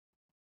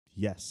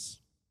 Yes.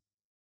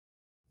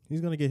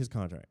 He's going to get his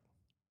contract.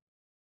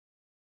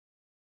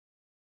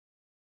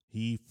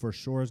 He for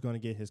sure is going to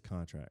get his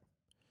contract.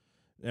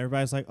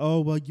 Everybody's like,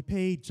 oh, well, you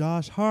paid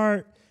Josh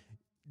Hart.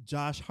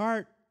 Josh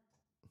Hart,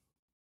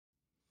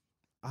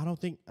 I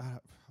don't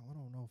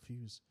know if he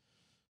was.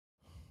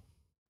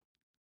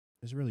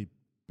 It's really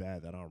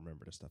bad that I don't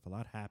remember this stuff. A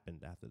lot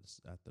happened after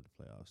the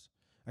playoffs.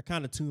 I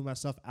kind of tuned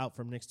myself out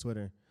from Knicks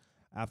Twitter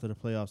after the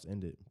playoffs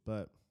ended.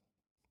 But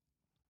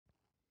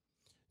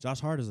Josh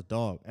Hart is a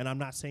dog. And I'm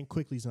not saying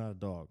Quickly's not a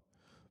dog.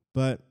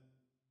 But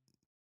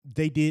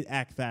they did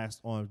act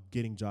fast on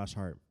getting Josh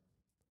Hart.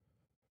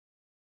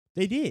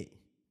 They did.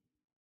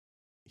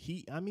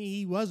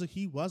 He was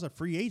a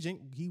free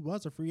agent. He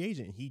was a free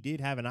agent. He did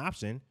have an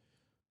option.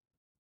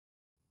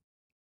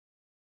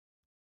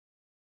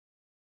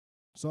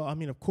 So,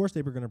 of course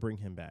they were going to bring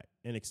him back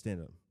and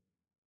extend him.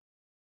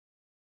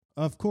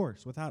 Of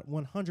course, without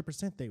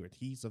 100% they would.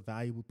 He's a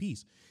valuable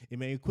piece.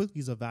 Emmanuel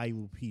Quickly's a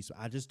valuable piece.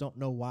 I just don't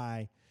know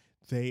why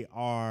they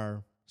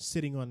are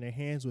sitting on their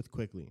hands with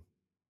Quickly.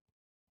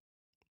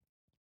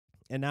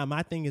 And now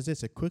my thing is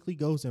this: if Quickly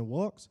goes and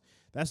walks,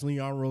 that's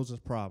Leon Rose's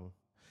problem.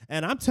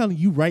 And I'm telling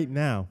you right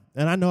now,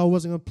 and I know I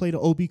wasn't going to play the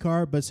OB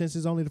card, but since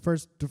it's only the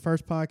first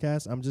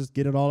podcast, I'm just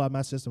getting it all out of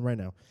my system right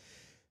now.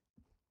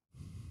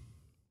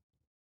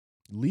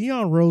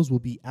 Leon Rose will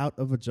be out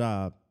of a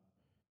job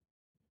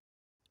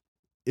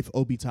if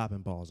Obi Toppin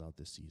balls out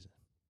this season.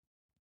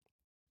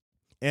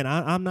 And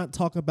I'm not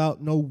talking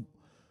about no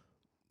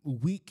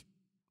weak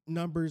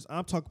numbers.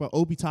 I'm talking about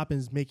Obi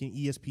Toppin's making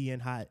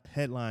ESPN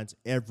headlines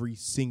every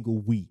single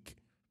week.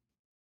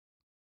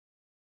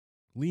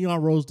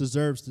 Leon Rose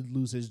deserves to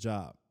lose his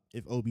job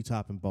if Obi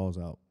Toppin balls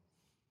out.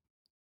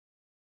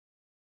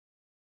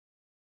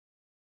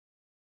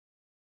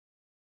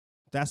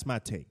 That's my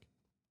take.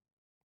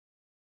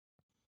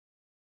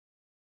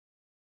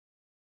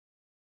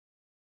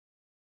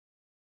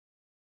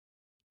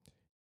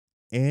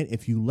 And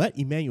if you let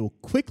Emmanuel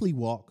Quickly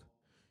walk,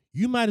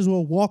 you might as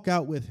well walk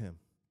out with him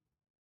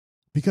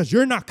because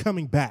you're not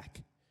coming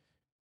back.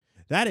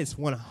 That is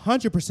 100%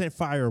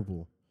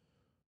 fireable.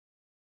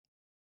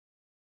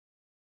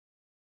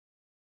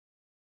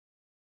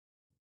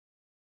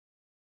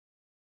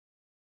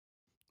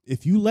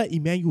 If you let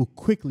Emmanuel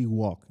Quickly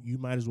walk, you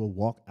might as well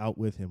walk out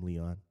with him,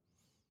 Leon.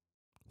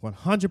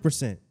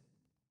 100%.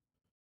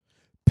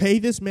 Pay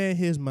this man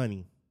his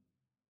money.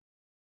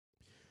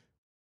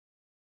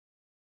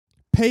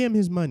 Pay him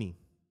his money.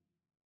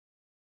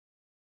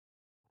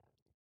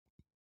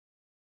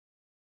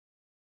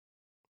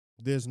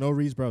 There's no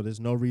reason, bro. There's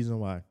no reason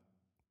why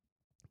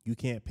you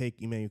can't pay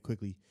Emmanuel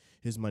Quickly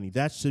his money.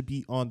 That should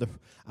be on the.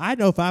 I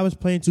know if I was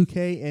playing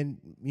 2K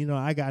and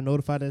I got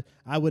notified that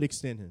I would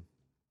extend him.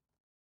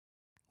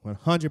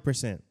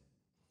 100%.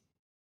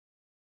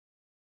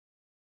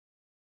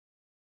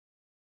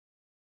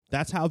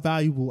 That's how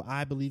valuable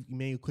I believe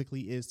Emmanuel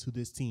Quickly is to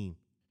this team.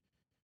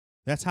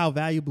 That's how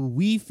valuable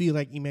we feel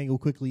like Emmanuel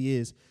Quickly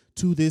is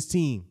to this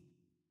team.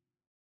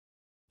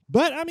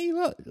 But,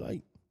 look,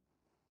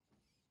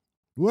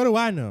 what do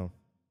I know?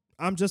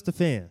 I'm just a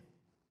fan.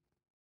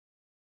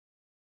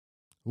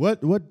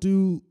 What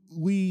do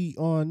we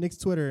on Knicks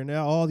Twitter and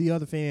all the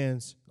other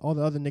fans, all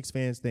the other Knicks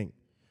fans think?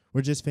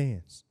 We're just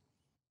fans,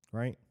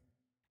 right?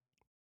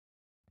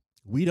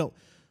 We don't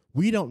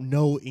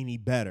know any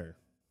better.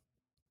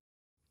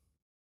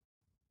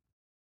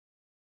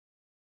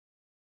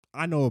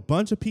 I know a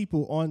bunch of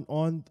people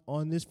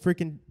on this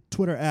freaking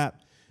Twitter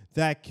app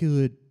that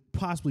could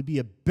possibly be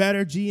a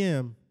better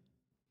GM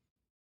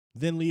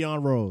than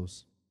Leon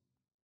Rose.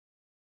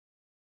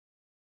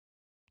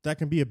 That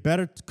can be a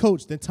better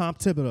coach than Tom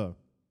Thibodeau.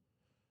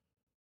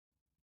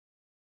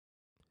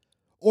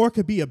 Or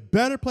could be a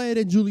better player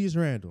than Julius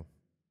Randle.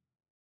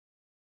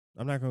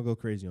 I'm not going to go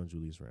crazy on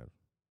Julius Randle.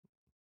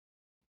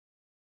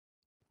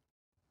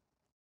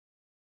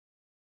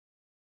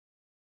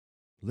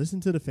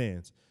 Listen to the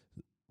fans.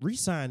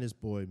 Re-sign this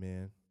boy,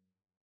 man.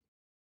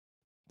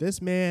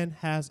 This man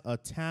has a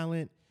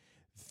talent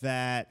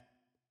that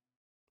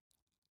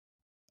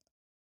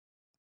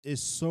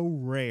is so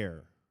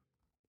rare.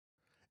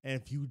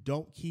 And if you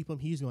don't keep him,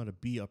 he's going to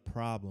be a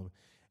problem.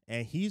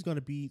 And he's going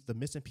to be the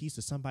missing piece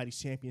of somebody's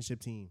championship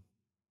team.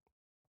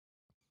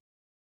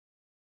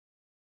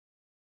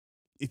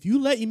 If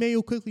you let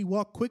Emmanuel Quickly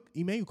walk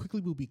Emmanuel Quickly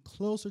will be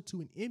closer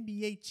to an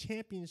NBA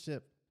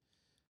championship.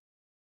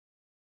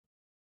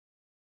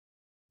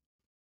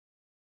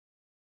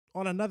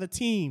 On another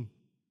team.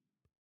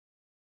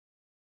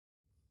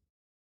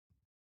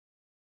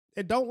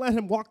 And don't let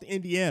him walk to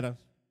Indiana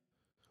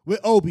with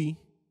Obi.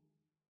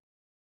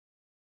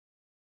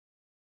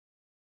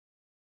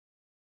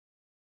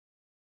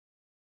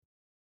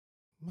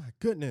 My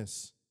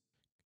goodness.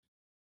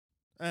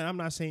 And I'm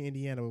not saying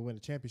Indiana will win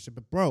the championship,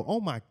 but bro,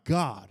 oh my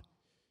God.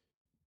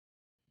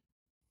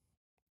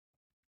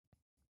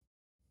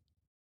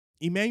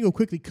 Emmanuel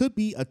Quickly could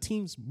be a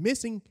team's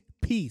missing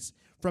piece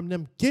from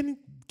them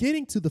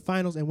getting to the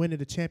finals and winning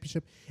the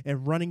championship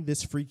and running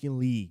this freaking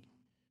league.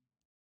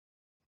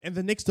 And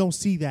the Knicks don't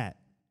see that.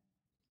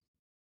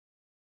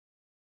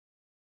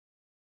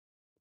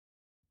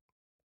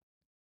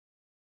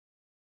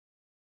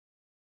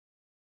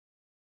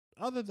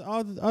 Other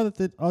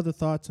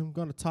thoughts. I'm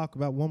going to talk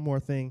about one more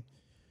thing,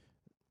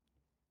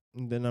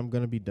 and then I'm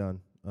going to be done.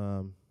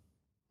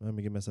 Let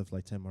me give myself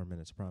like 10 more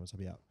minutes. I promise I'll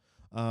be out.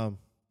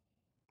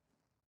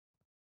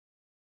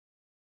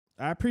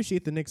 I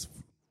appreciate the Knicks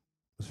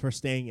for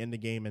staying in the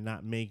game and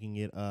not making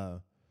it a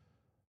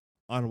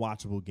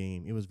unwatchable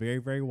game. It was very,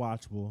 very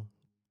watchable.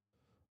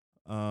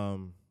 I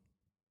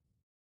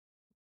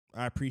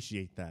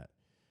appreciate that.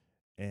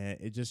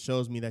 And it just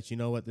shows me that, you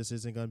know what, this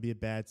isn't going to be a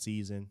bad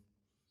season.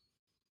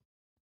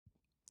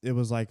 It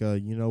was like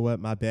you know what,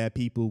 my bad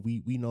people,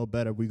 we know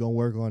better. We're going to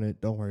work on it.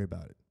 Don't worry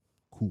about it.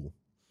 Cool.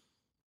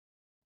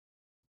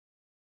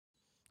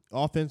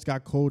 Offense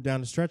got cold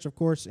down the stretch, of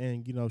course,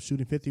 and, you know,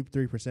 shooting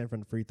 53% from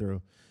the free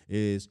throw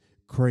is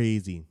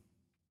crazy.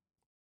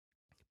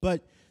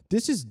 But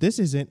this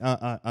isn't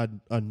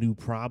a new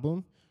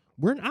problem.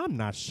 I'm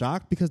not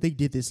shocked because they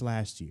did this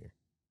last year.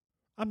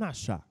 I'm not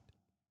shocked.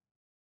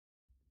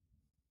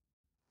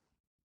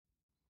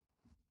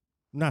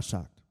 Not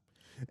shocked.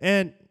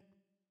 And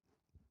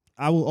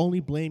I will only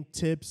blame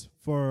Tibbs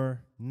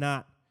for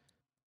not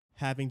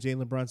having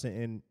Jalen Brunson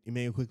and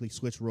Emmanuel Quickly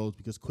switch roles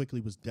because Quickly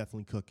was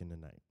definitely cooking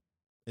tonight,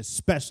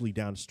 especially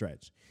down the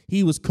stretch.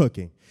 He was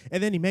cooking.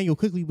 And then Emmanuel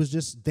Quickly was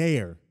just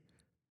there.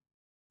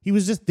 He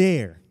was just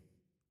there.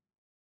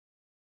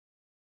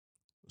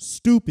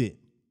 Stupid.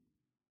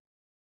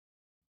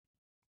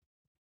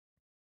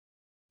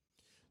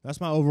 That's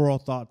my overall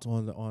thoughts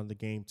on the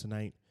game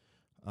tonight.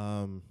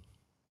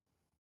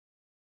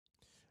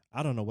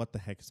 I don't know what the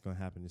heck is going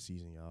to happen this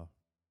season, y'all.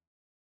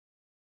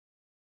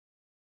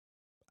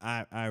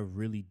 I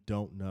really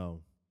don't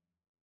know.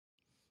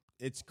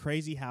 It's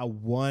crazy how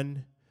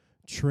one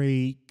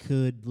trade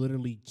could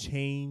literally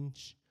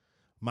change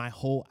my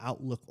whole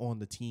outlook on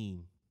the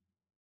team.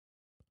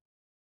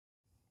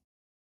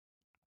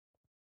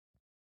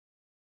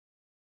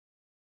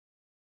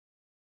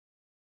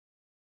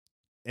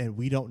 And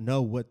we don't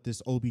know what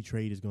this Obi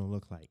trade is going to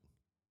look like.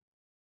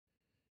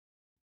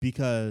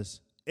 Because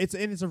it's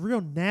a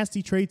real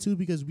nasty trade too,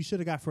 because we should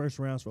have got first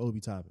rounds for Obi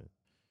Toppin.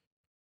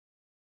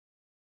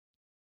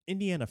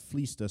 Indiana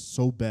fleeced us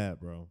so bad,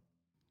 bro.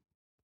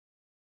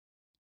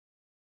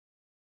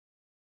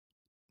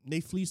 They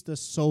fleeced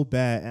us so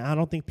bad, and I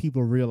don't think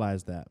people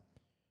realize that.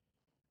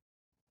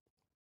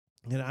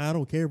 And I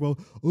don't care, bro.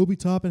 Obi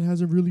Toppin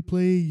hasn't really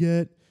played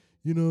yet.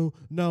 You know,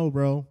 no,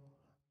 bro.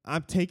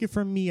 I'm taking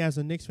from me as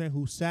a Knicks fan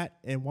who sat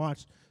and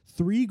watched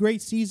 3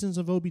 great seasons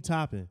of Obi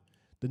Toppin.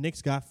 The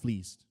Knicks got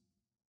fleeced.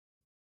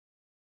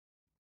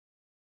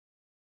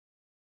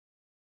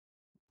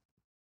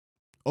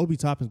 Obi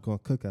Toppin's going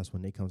to cook us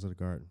when they come to the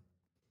Garden.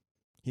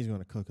 He's going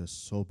to cook us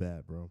so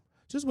bad, bro.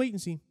 Just wait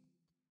and see.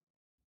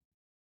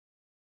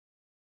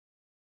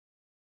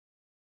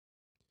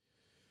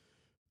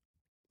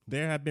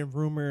 There have been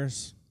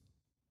rumors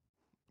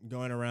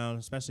going around,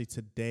 especially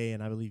today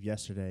and I believe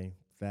yesterday,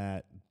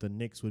 that the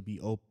Knicks would be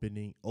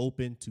open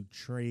to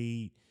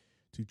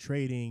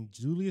trading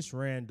Julius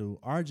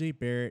Randle, RJ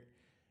Barrett,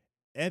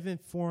 Evan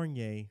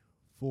Fournier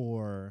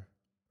for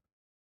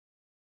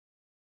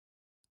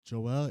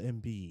Joel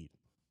Embiid.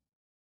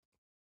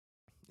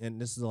 And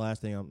this is the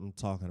last thing I'm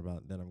talking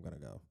about, then I'm going to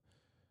go.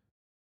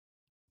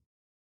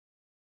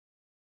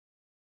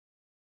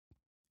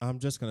 I'm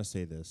just going to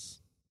say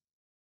this.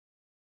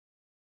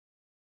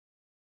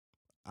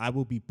 I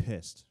will be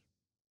pissed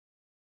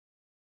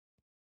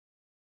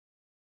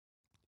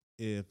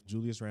if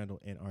Julius Randle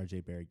and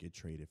RJ Barrett get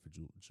traded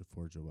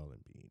for Joel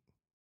Embiid.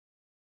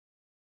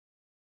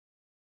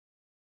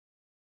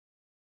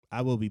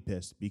 I will be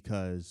pissed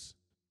because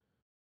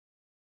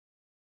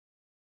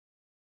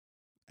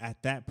at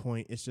that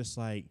point it's just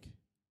like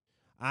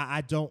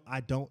I don't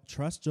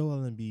trust Joel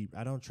Embiid.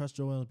 I don't trust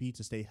Joel Embiid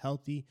to stay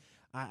healthy.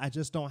 I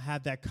just don't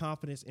have that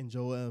confidence in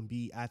Joel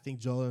Embiid. I think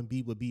Joel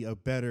Embiid would be a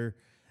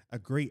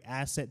great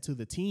asset to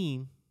the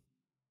team.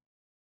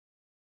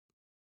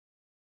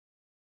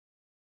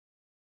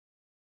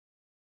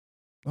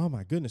 Oh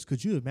my goodness!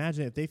 Could you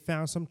imagine if they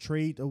found some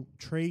trade to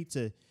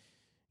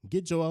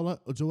get Joel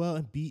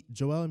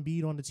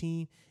Embiid on the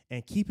team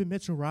and keeping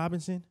Mitchell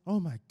Robinson? Oh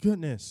my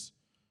goodness!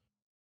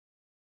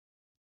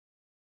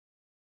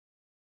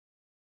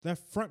 That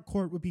front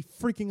court would be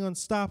freaking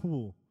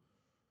unstoppable.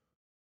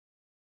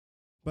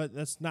 But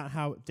that's not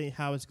how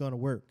it's going to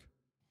work.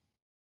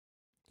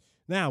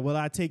 Now, will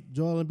I take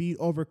Joel Embiid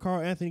over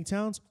Karl Anthony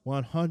Towns?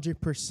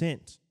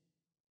 100%.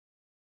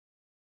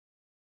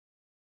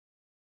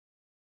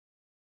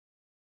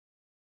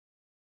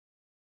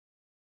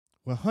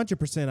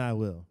 100% I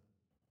will.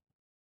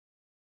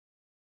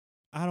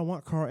 I don't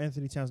want Karl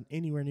Anthony Towns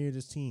anywhere near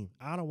this team.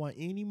 I don't want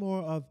any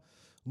more of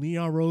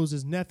Leon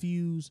Rose's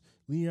nephews,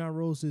 Leon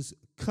Rose's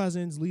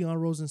cousins, Leon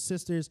Rose's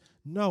sisters.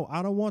 No,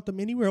 I don't want them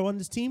anywhere on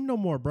this team no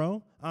more,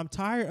 bro. I'm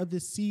tired of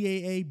this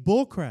CAA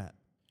bullcrap.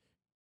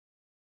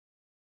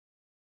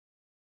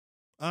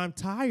 I'm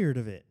tired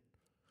of it.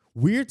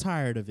 We're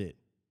tired of it.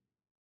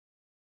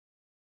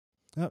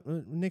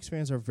 Knicks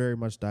fans are very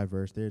much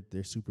diverse.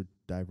 They're super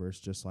diverse,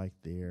 just like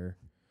their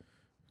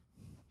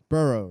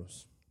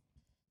boroughs.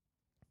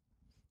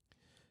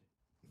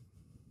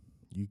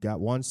 You got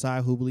one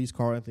side who believes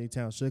Karl Anthony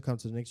Towns should come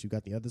to the Knicks. You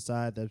got the other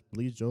side that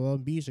believes Joel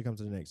Embiid should come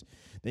to the Knicks.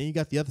 Then you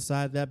got the other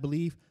side that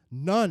believe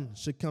none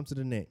should come to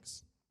the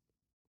Knicks.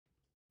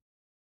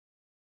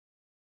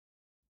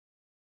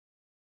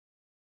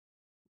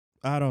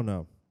 I don't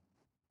know.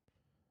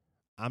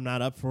 I'm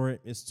not up for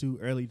it. It's too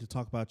early to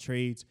talk about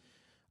trades.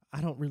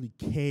 I don't really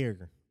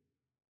care.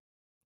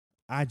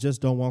 I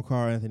just don't want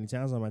Karl Anthony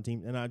Towns on my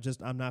team, and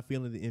I'm not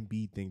feeling the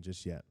Embiid thing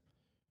just yet.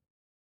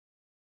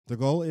 The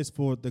goal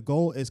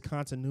is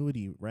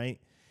continuity, right?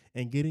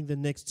 And getting the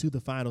Knicks to the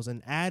finals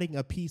and adding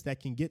a piece that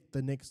can get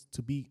the Knicks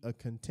to be a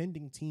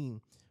contending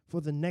team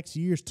for the next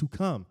years to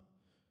come.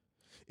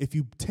 If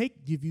you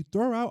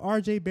throw out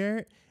RJ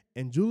Barrett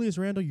and Julius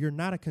Randle, you're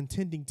not a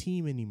contending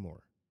team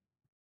anymore.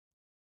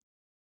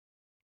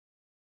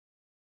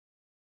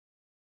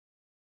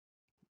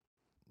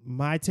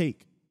 My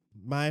take,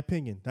 my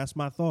opinion, that's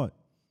my thought.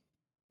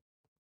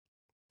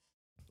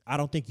 I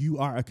don't think you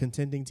are a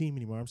contending team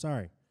anymore. I'm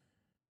sorry.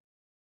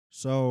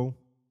 So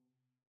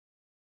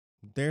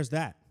there's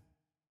that.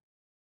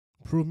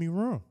 Prove me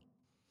wrong.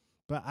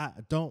 But I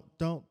don't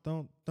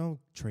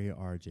trade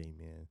RJ,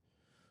 man.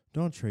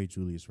 Don't trade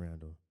Julius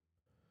Randle.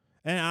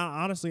 And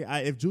honestly,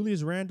 if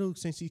Julius Randle,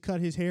 since he cut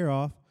his hair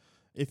off,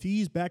 if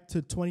he's back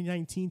to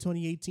 2019,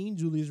 2018,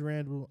 Julius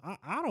Randle,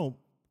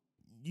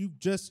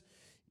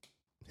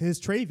 his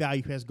trade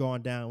value has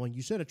gone down when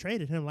you should have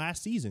traded him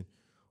last season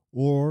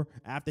or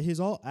after the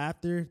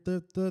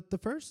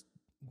first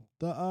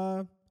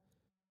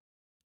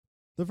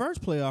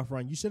playoff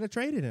run. You should have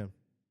traded him.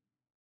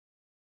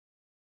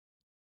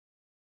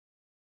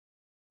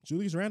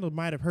 Julius Randle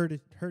might have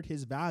hurt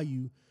his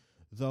value,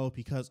 though,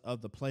 because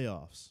of the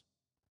playoffs.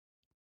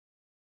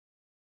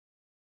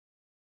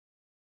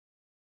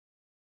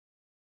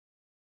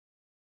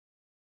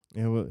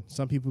 And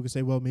some people could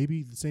say, well,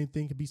 maybe the same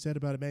thing could be said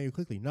about Emmanuel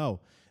Quickley. No,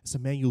 it's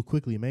Emmanuel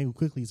Quickley. Emmanuel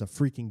Quickley is a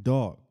freaking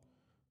dog.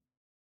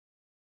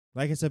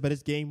 Like I said, but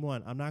it's game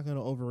one. I'm not going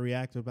to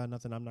overreact about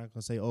nothing. I'm not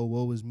going to say, oh,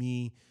 woe is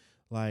me.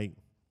 Like,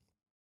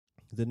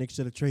 the Knicks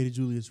should have traded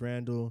Julius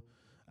Randle.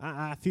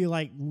 I feel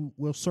like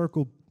we'll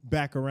circle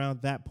back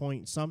around that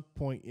point, some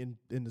point in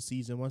the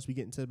season, once we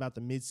get into about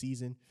the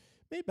mid-season,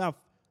 maybe about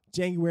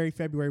January,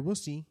 February. We'll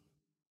see.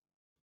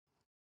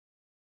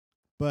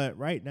 But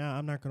right now,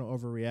 I'm not going to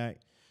overreact.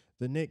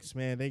 The Knicks,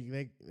 man,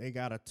 they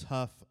got a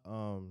tough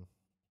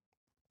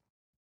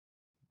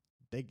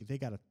they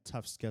got a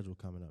tough schedule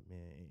coming up,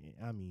 man.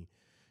 I mean,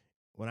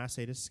 when I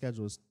say this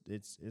schedule is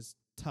it's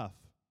tough.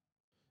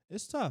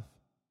 It's tough.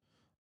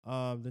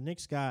 The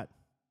Knicks got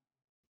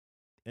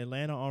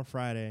Atlanta on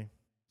Friday.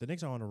 The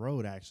Knicks are on the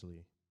road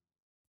actually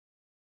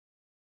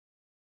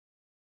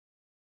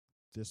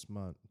this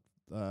month.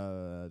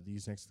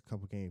 These next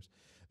couple games.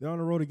 They're on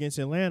the road against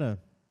Atlanta.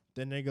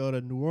 Then they go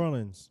to New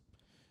Orleans.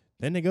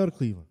 Then they go to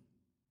Cleveland.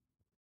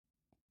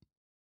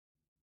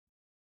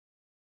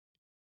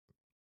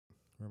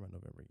 Where are my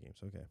November games?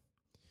 Okay.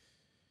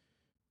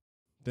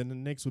 Then the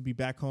Knicks will be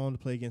back home to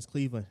play against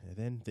Cleveland. And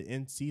then the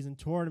in-season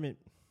tournament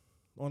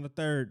on the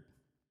 3rd.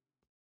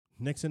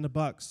 Knicks and the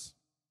Bucks.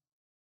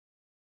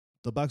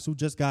 The Bucks who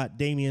just got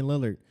Damian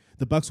Lillard.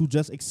 The Bucks who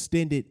just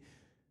extended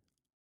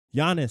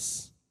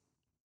Giannis.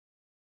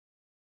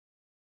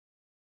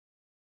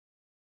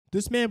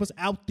 This man was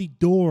out the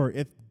door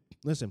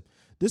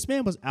this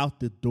man was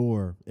out the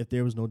door if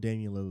there was no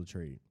Damian Lillard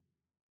trade.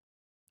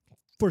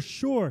 For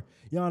sure,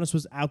 Giannis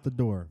was out the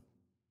door.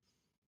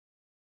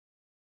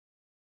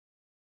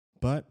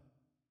 But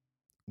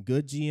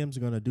good GMs are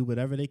going to do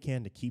whatever they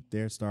can to keep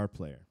their star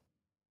player.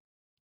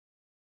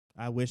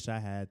 I wish I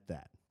had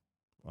that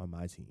on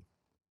my team.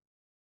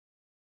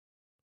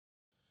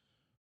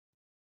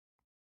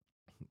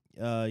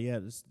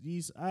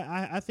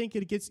 I think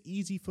it gets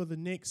easy for the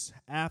Knicks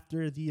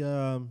after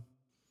the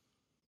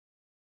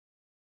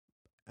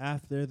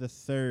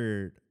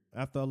 3rd,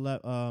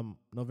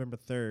 November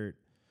 3rd.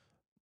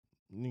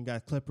 You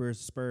got Clippers,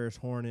 Spurs,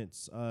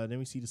 Hornets. Then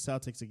we see the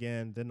Celtics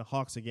again, then the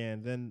Hawks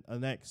again, then the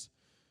next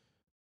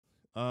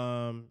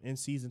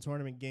in-season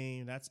tournament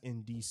game. That's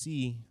in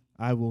D.C.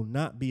 I will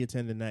not be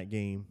attending that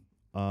game.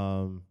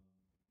 I'll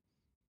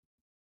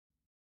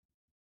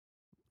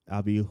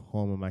be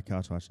home on my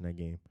couch watching that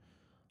game.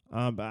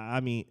 But I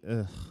mean,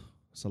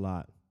 it's a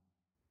lot.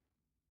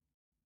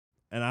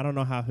 And I don't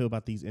know how I feel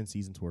about these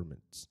in-season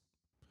tournaments.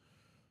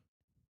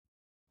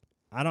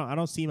 I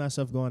don't see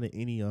myself going to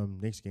any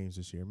Knicks games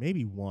this year.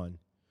 Maybe one.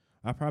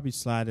 I'll probably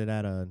slide it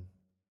at a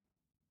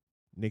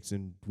Knicks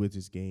and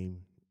Wizards game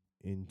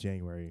in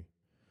January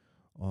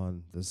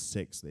on the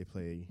 6th. They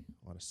play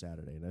on a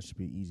Saturday. That should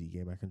be an easy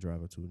game I can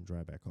drive up to and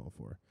drive back home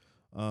for.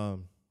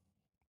 Um,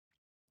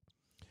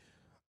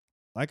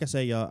 like I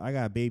said, y'all, I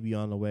got a baby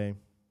on the way.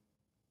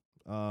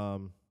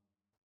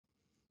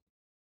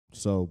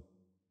 So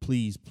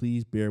please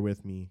bear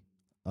with me.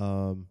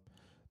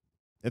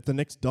 If the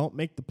Knicks don't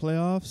make the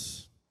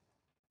playoffs,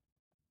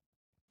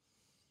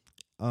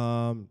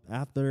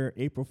 after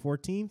April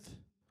 14th,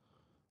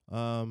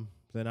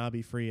 then I'll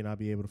be free and I'll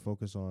be able to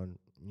focus on,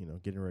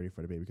 getting ready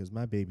for the baby, because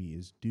my baby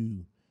is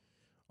due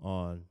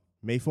on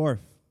May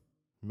 4th.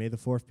 May the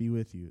 4th be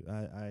with you.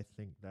 I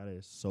think that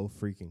is so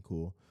freaking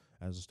cool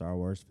as a Star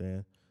Wars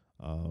fan.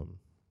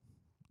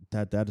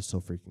 That is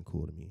so freaking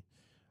cool to me.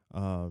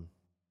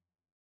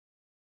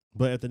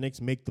 But if the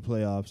Knicks make the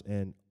playoffs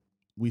and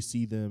we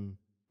see them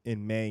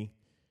in May,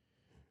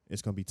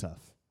 it's going to be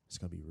tough. It's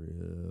going to be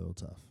real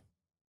tough.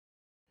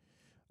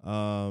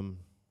 I'm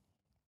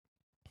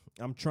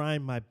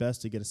trying my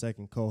best to get a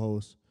second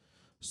co-host,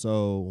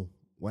 so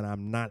when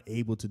I'm not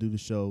able to do the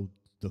show,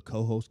 the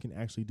co-host can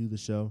actually do the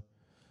show.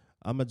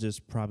 I'm going to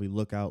just probably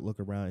look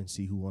around and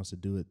see who wants to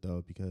do it,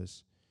 though,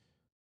 because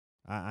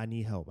I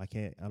need help. I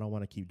don't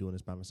want to keep doing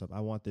this by myself. I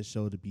want this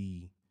show to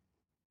be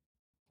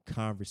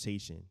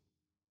conversation.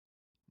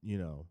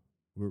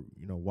 We're,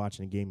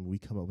 watching a game and we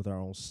come up with our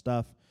own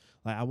stuff.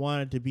 Like, I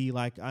want it to be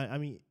like, I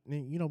mean,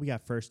 we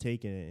got First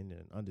Take and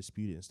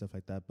Undisputed and stuff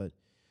like that, but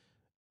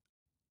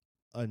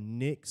a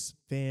Knicks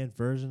fan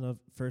version of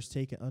First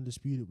Take and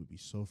Undisputed would be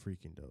so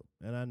freaking dope.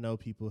 And I know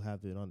people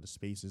have it on the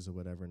spaces or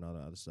whatever and all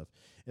that other stuff.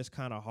 It's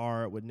kind of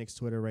hard with Knicks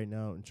Twitter right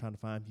now and trying to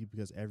find people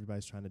because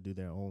everybody's trying to do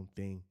their own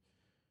thing.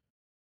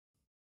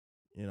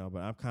 But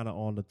I'm kind of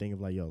on the thing of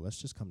like, yo, let's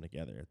just come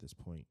together at this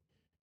point.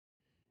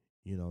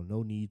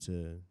 No need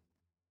to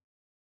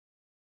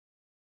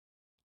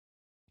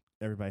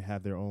everybody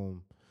have their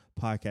own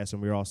podcast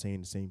and we're all saying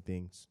the same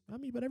things. I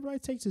mean, but everybody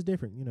takes is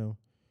different,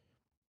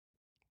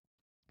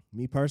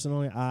 Me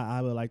personally,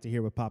 I would like to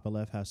hear what Papa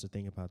Left has to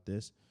think about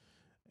this.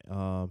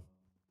 I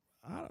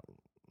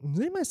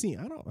haven't seen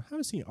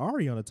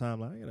Ari on the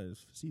timeline. I gotta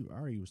see what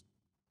Ari was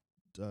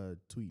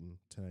tweeting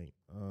tonight.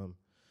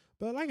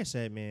 But like I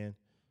said, man,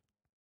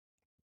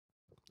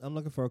 I'm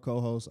looking for a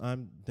co-host.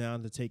 I'm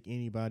down to take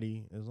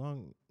anybody, as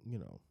long,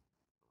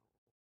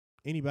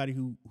 anybody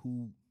who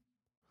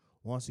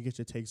wants to get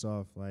your takes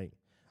off. Like,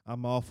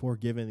 I'm all for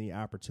giving the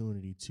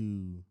opportunity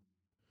to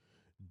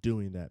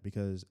doing that,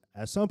 because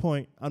at some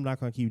point I'm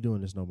not going to keep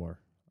doing this no more.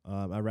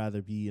 I'd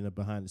rather be in a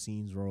behind the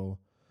scenes role,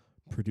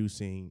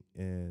 producing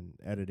and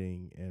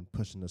editing and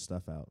pushing the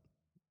stuff out,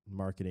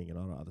 marketing and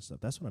all the other stuff.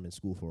 That's what I'm in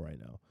school for right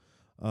now.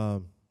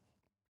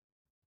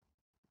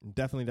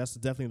 That's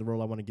definitely the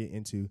role I want to get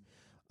into.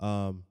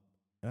 And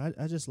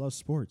I just love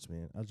sports,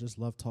 man. I just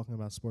love talking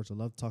about sports. I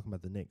love talking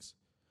about the Knicks,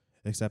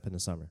 except in the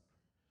summer.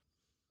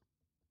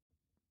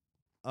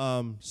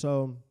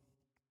 So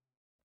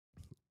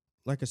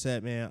like I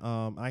said, man,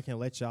 I can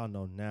let y'all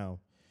know now.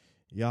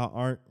 Y'all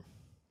aren't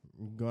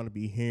going to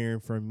be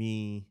hearing from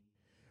me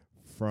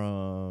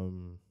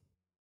from,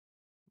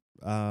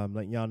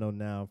 letting y'all know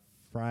now,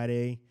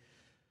 Friday.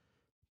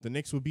 The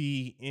Knicks will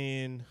be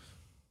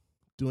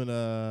doing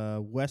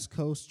a West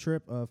Coast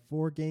trip, a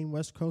 4-game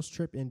West Coast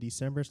trip in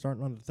December,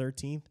 starting on the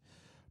 13th.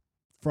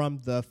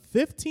 From the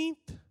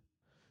 15th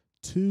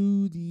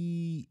to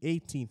the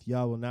 18th,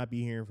 y'all will not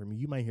be hearing from me.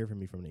 You might hear from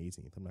me from the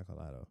 18th. I'm not going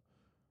to lie,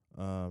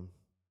 though.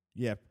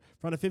 Yeah,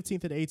 from the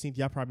 15th to the 18th,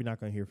 y'all probably not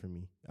going to hear from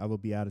me. I will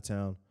be out of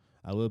town.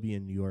 I will be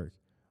in New York,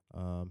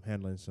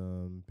 handling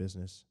some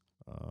business,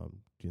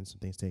 getting some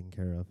things taken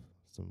care of,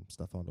 some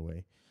stuff on the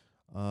way.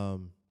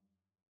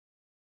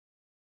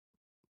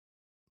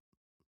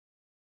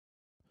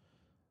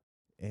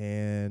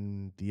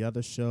 And the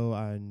other show,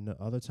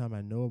 other time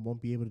I know I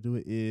won't be able to do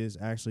it is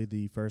actually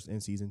the first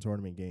in-season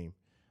tournament game.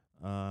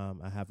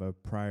 I have a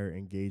prior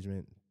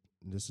engagement.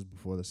 This is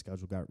before the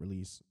schedule got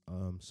released,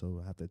 so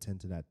I have to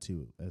attend to that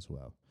too as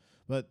well.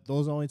 But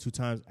those are only 2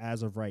 times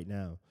as of right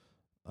now.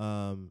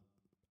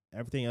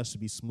 Everything else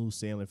should be smooth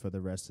sailing for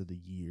the rest of the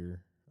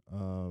year.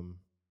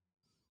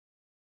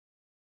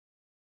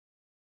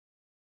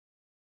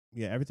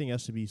 Everything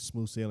else should be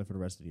smooth sailing for the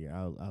rest of the year.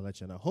 I'll let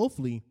you know.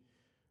 Hopefully,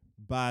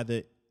 by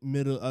the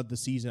middle of the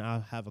season,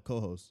 I'll have a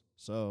co-host.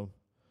 So,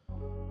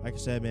 like I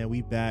said, man,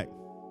 we back.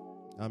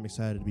 I'm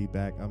excited to be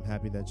back. I'm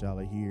happy that y'all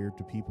are here.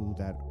 To people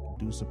that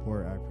do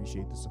support, I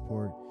appreciate the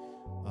support.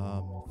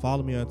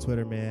 Follow me on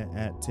Twitter, man,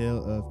 at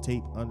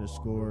 @taleoftape_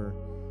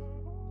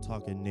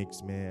 talking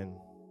Knicks, man.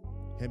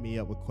 Hit me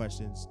up with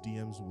questions,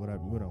 DMs,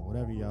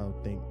 whatever y'all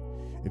think.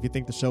 If you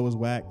think the show is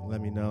whack,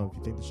 let me know. If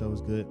you think the show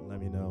is good, let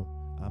me know.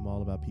 I'm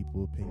all about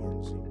people's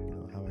opinions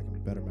and how I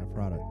can better my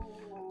product.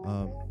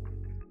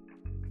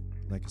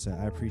 Like I said,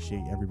 I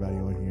appreciate everybody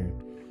on here.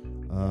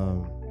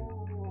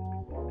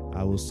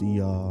 I will see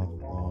y'all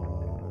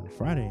on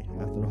Friday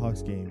after the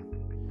Hawks game.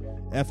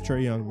 F.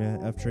 Trae Young,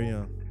 man. F. Trae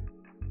Young.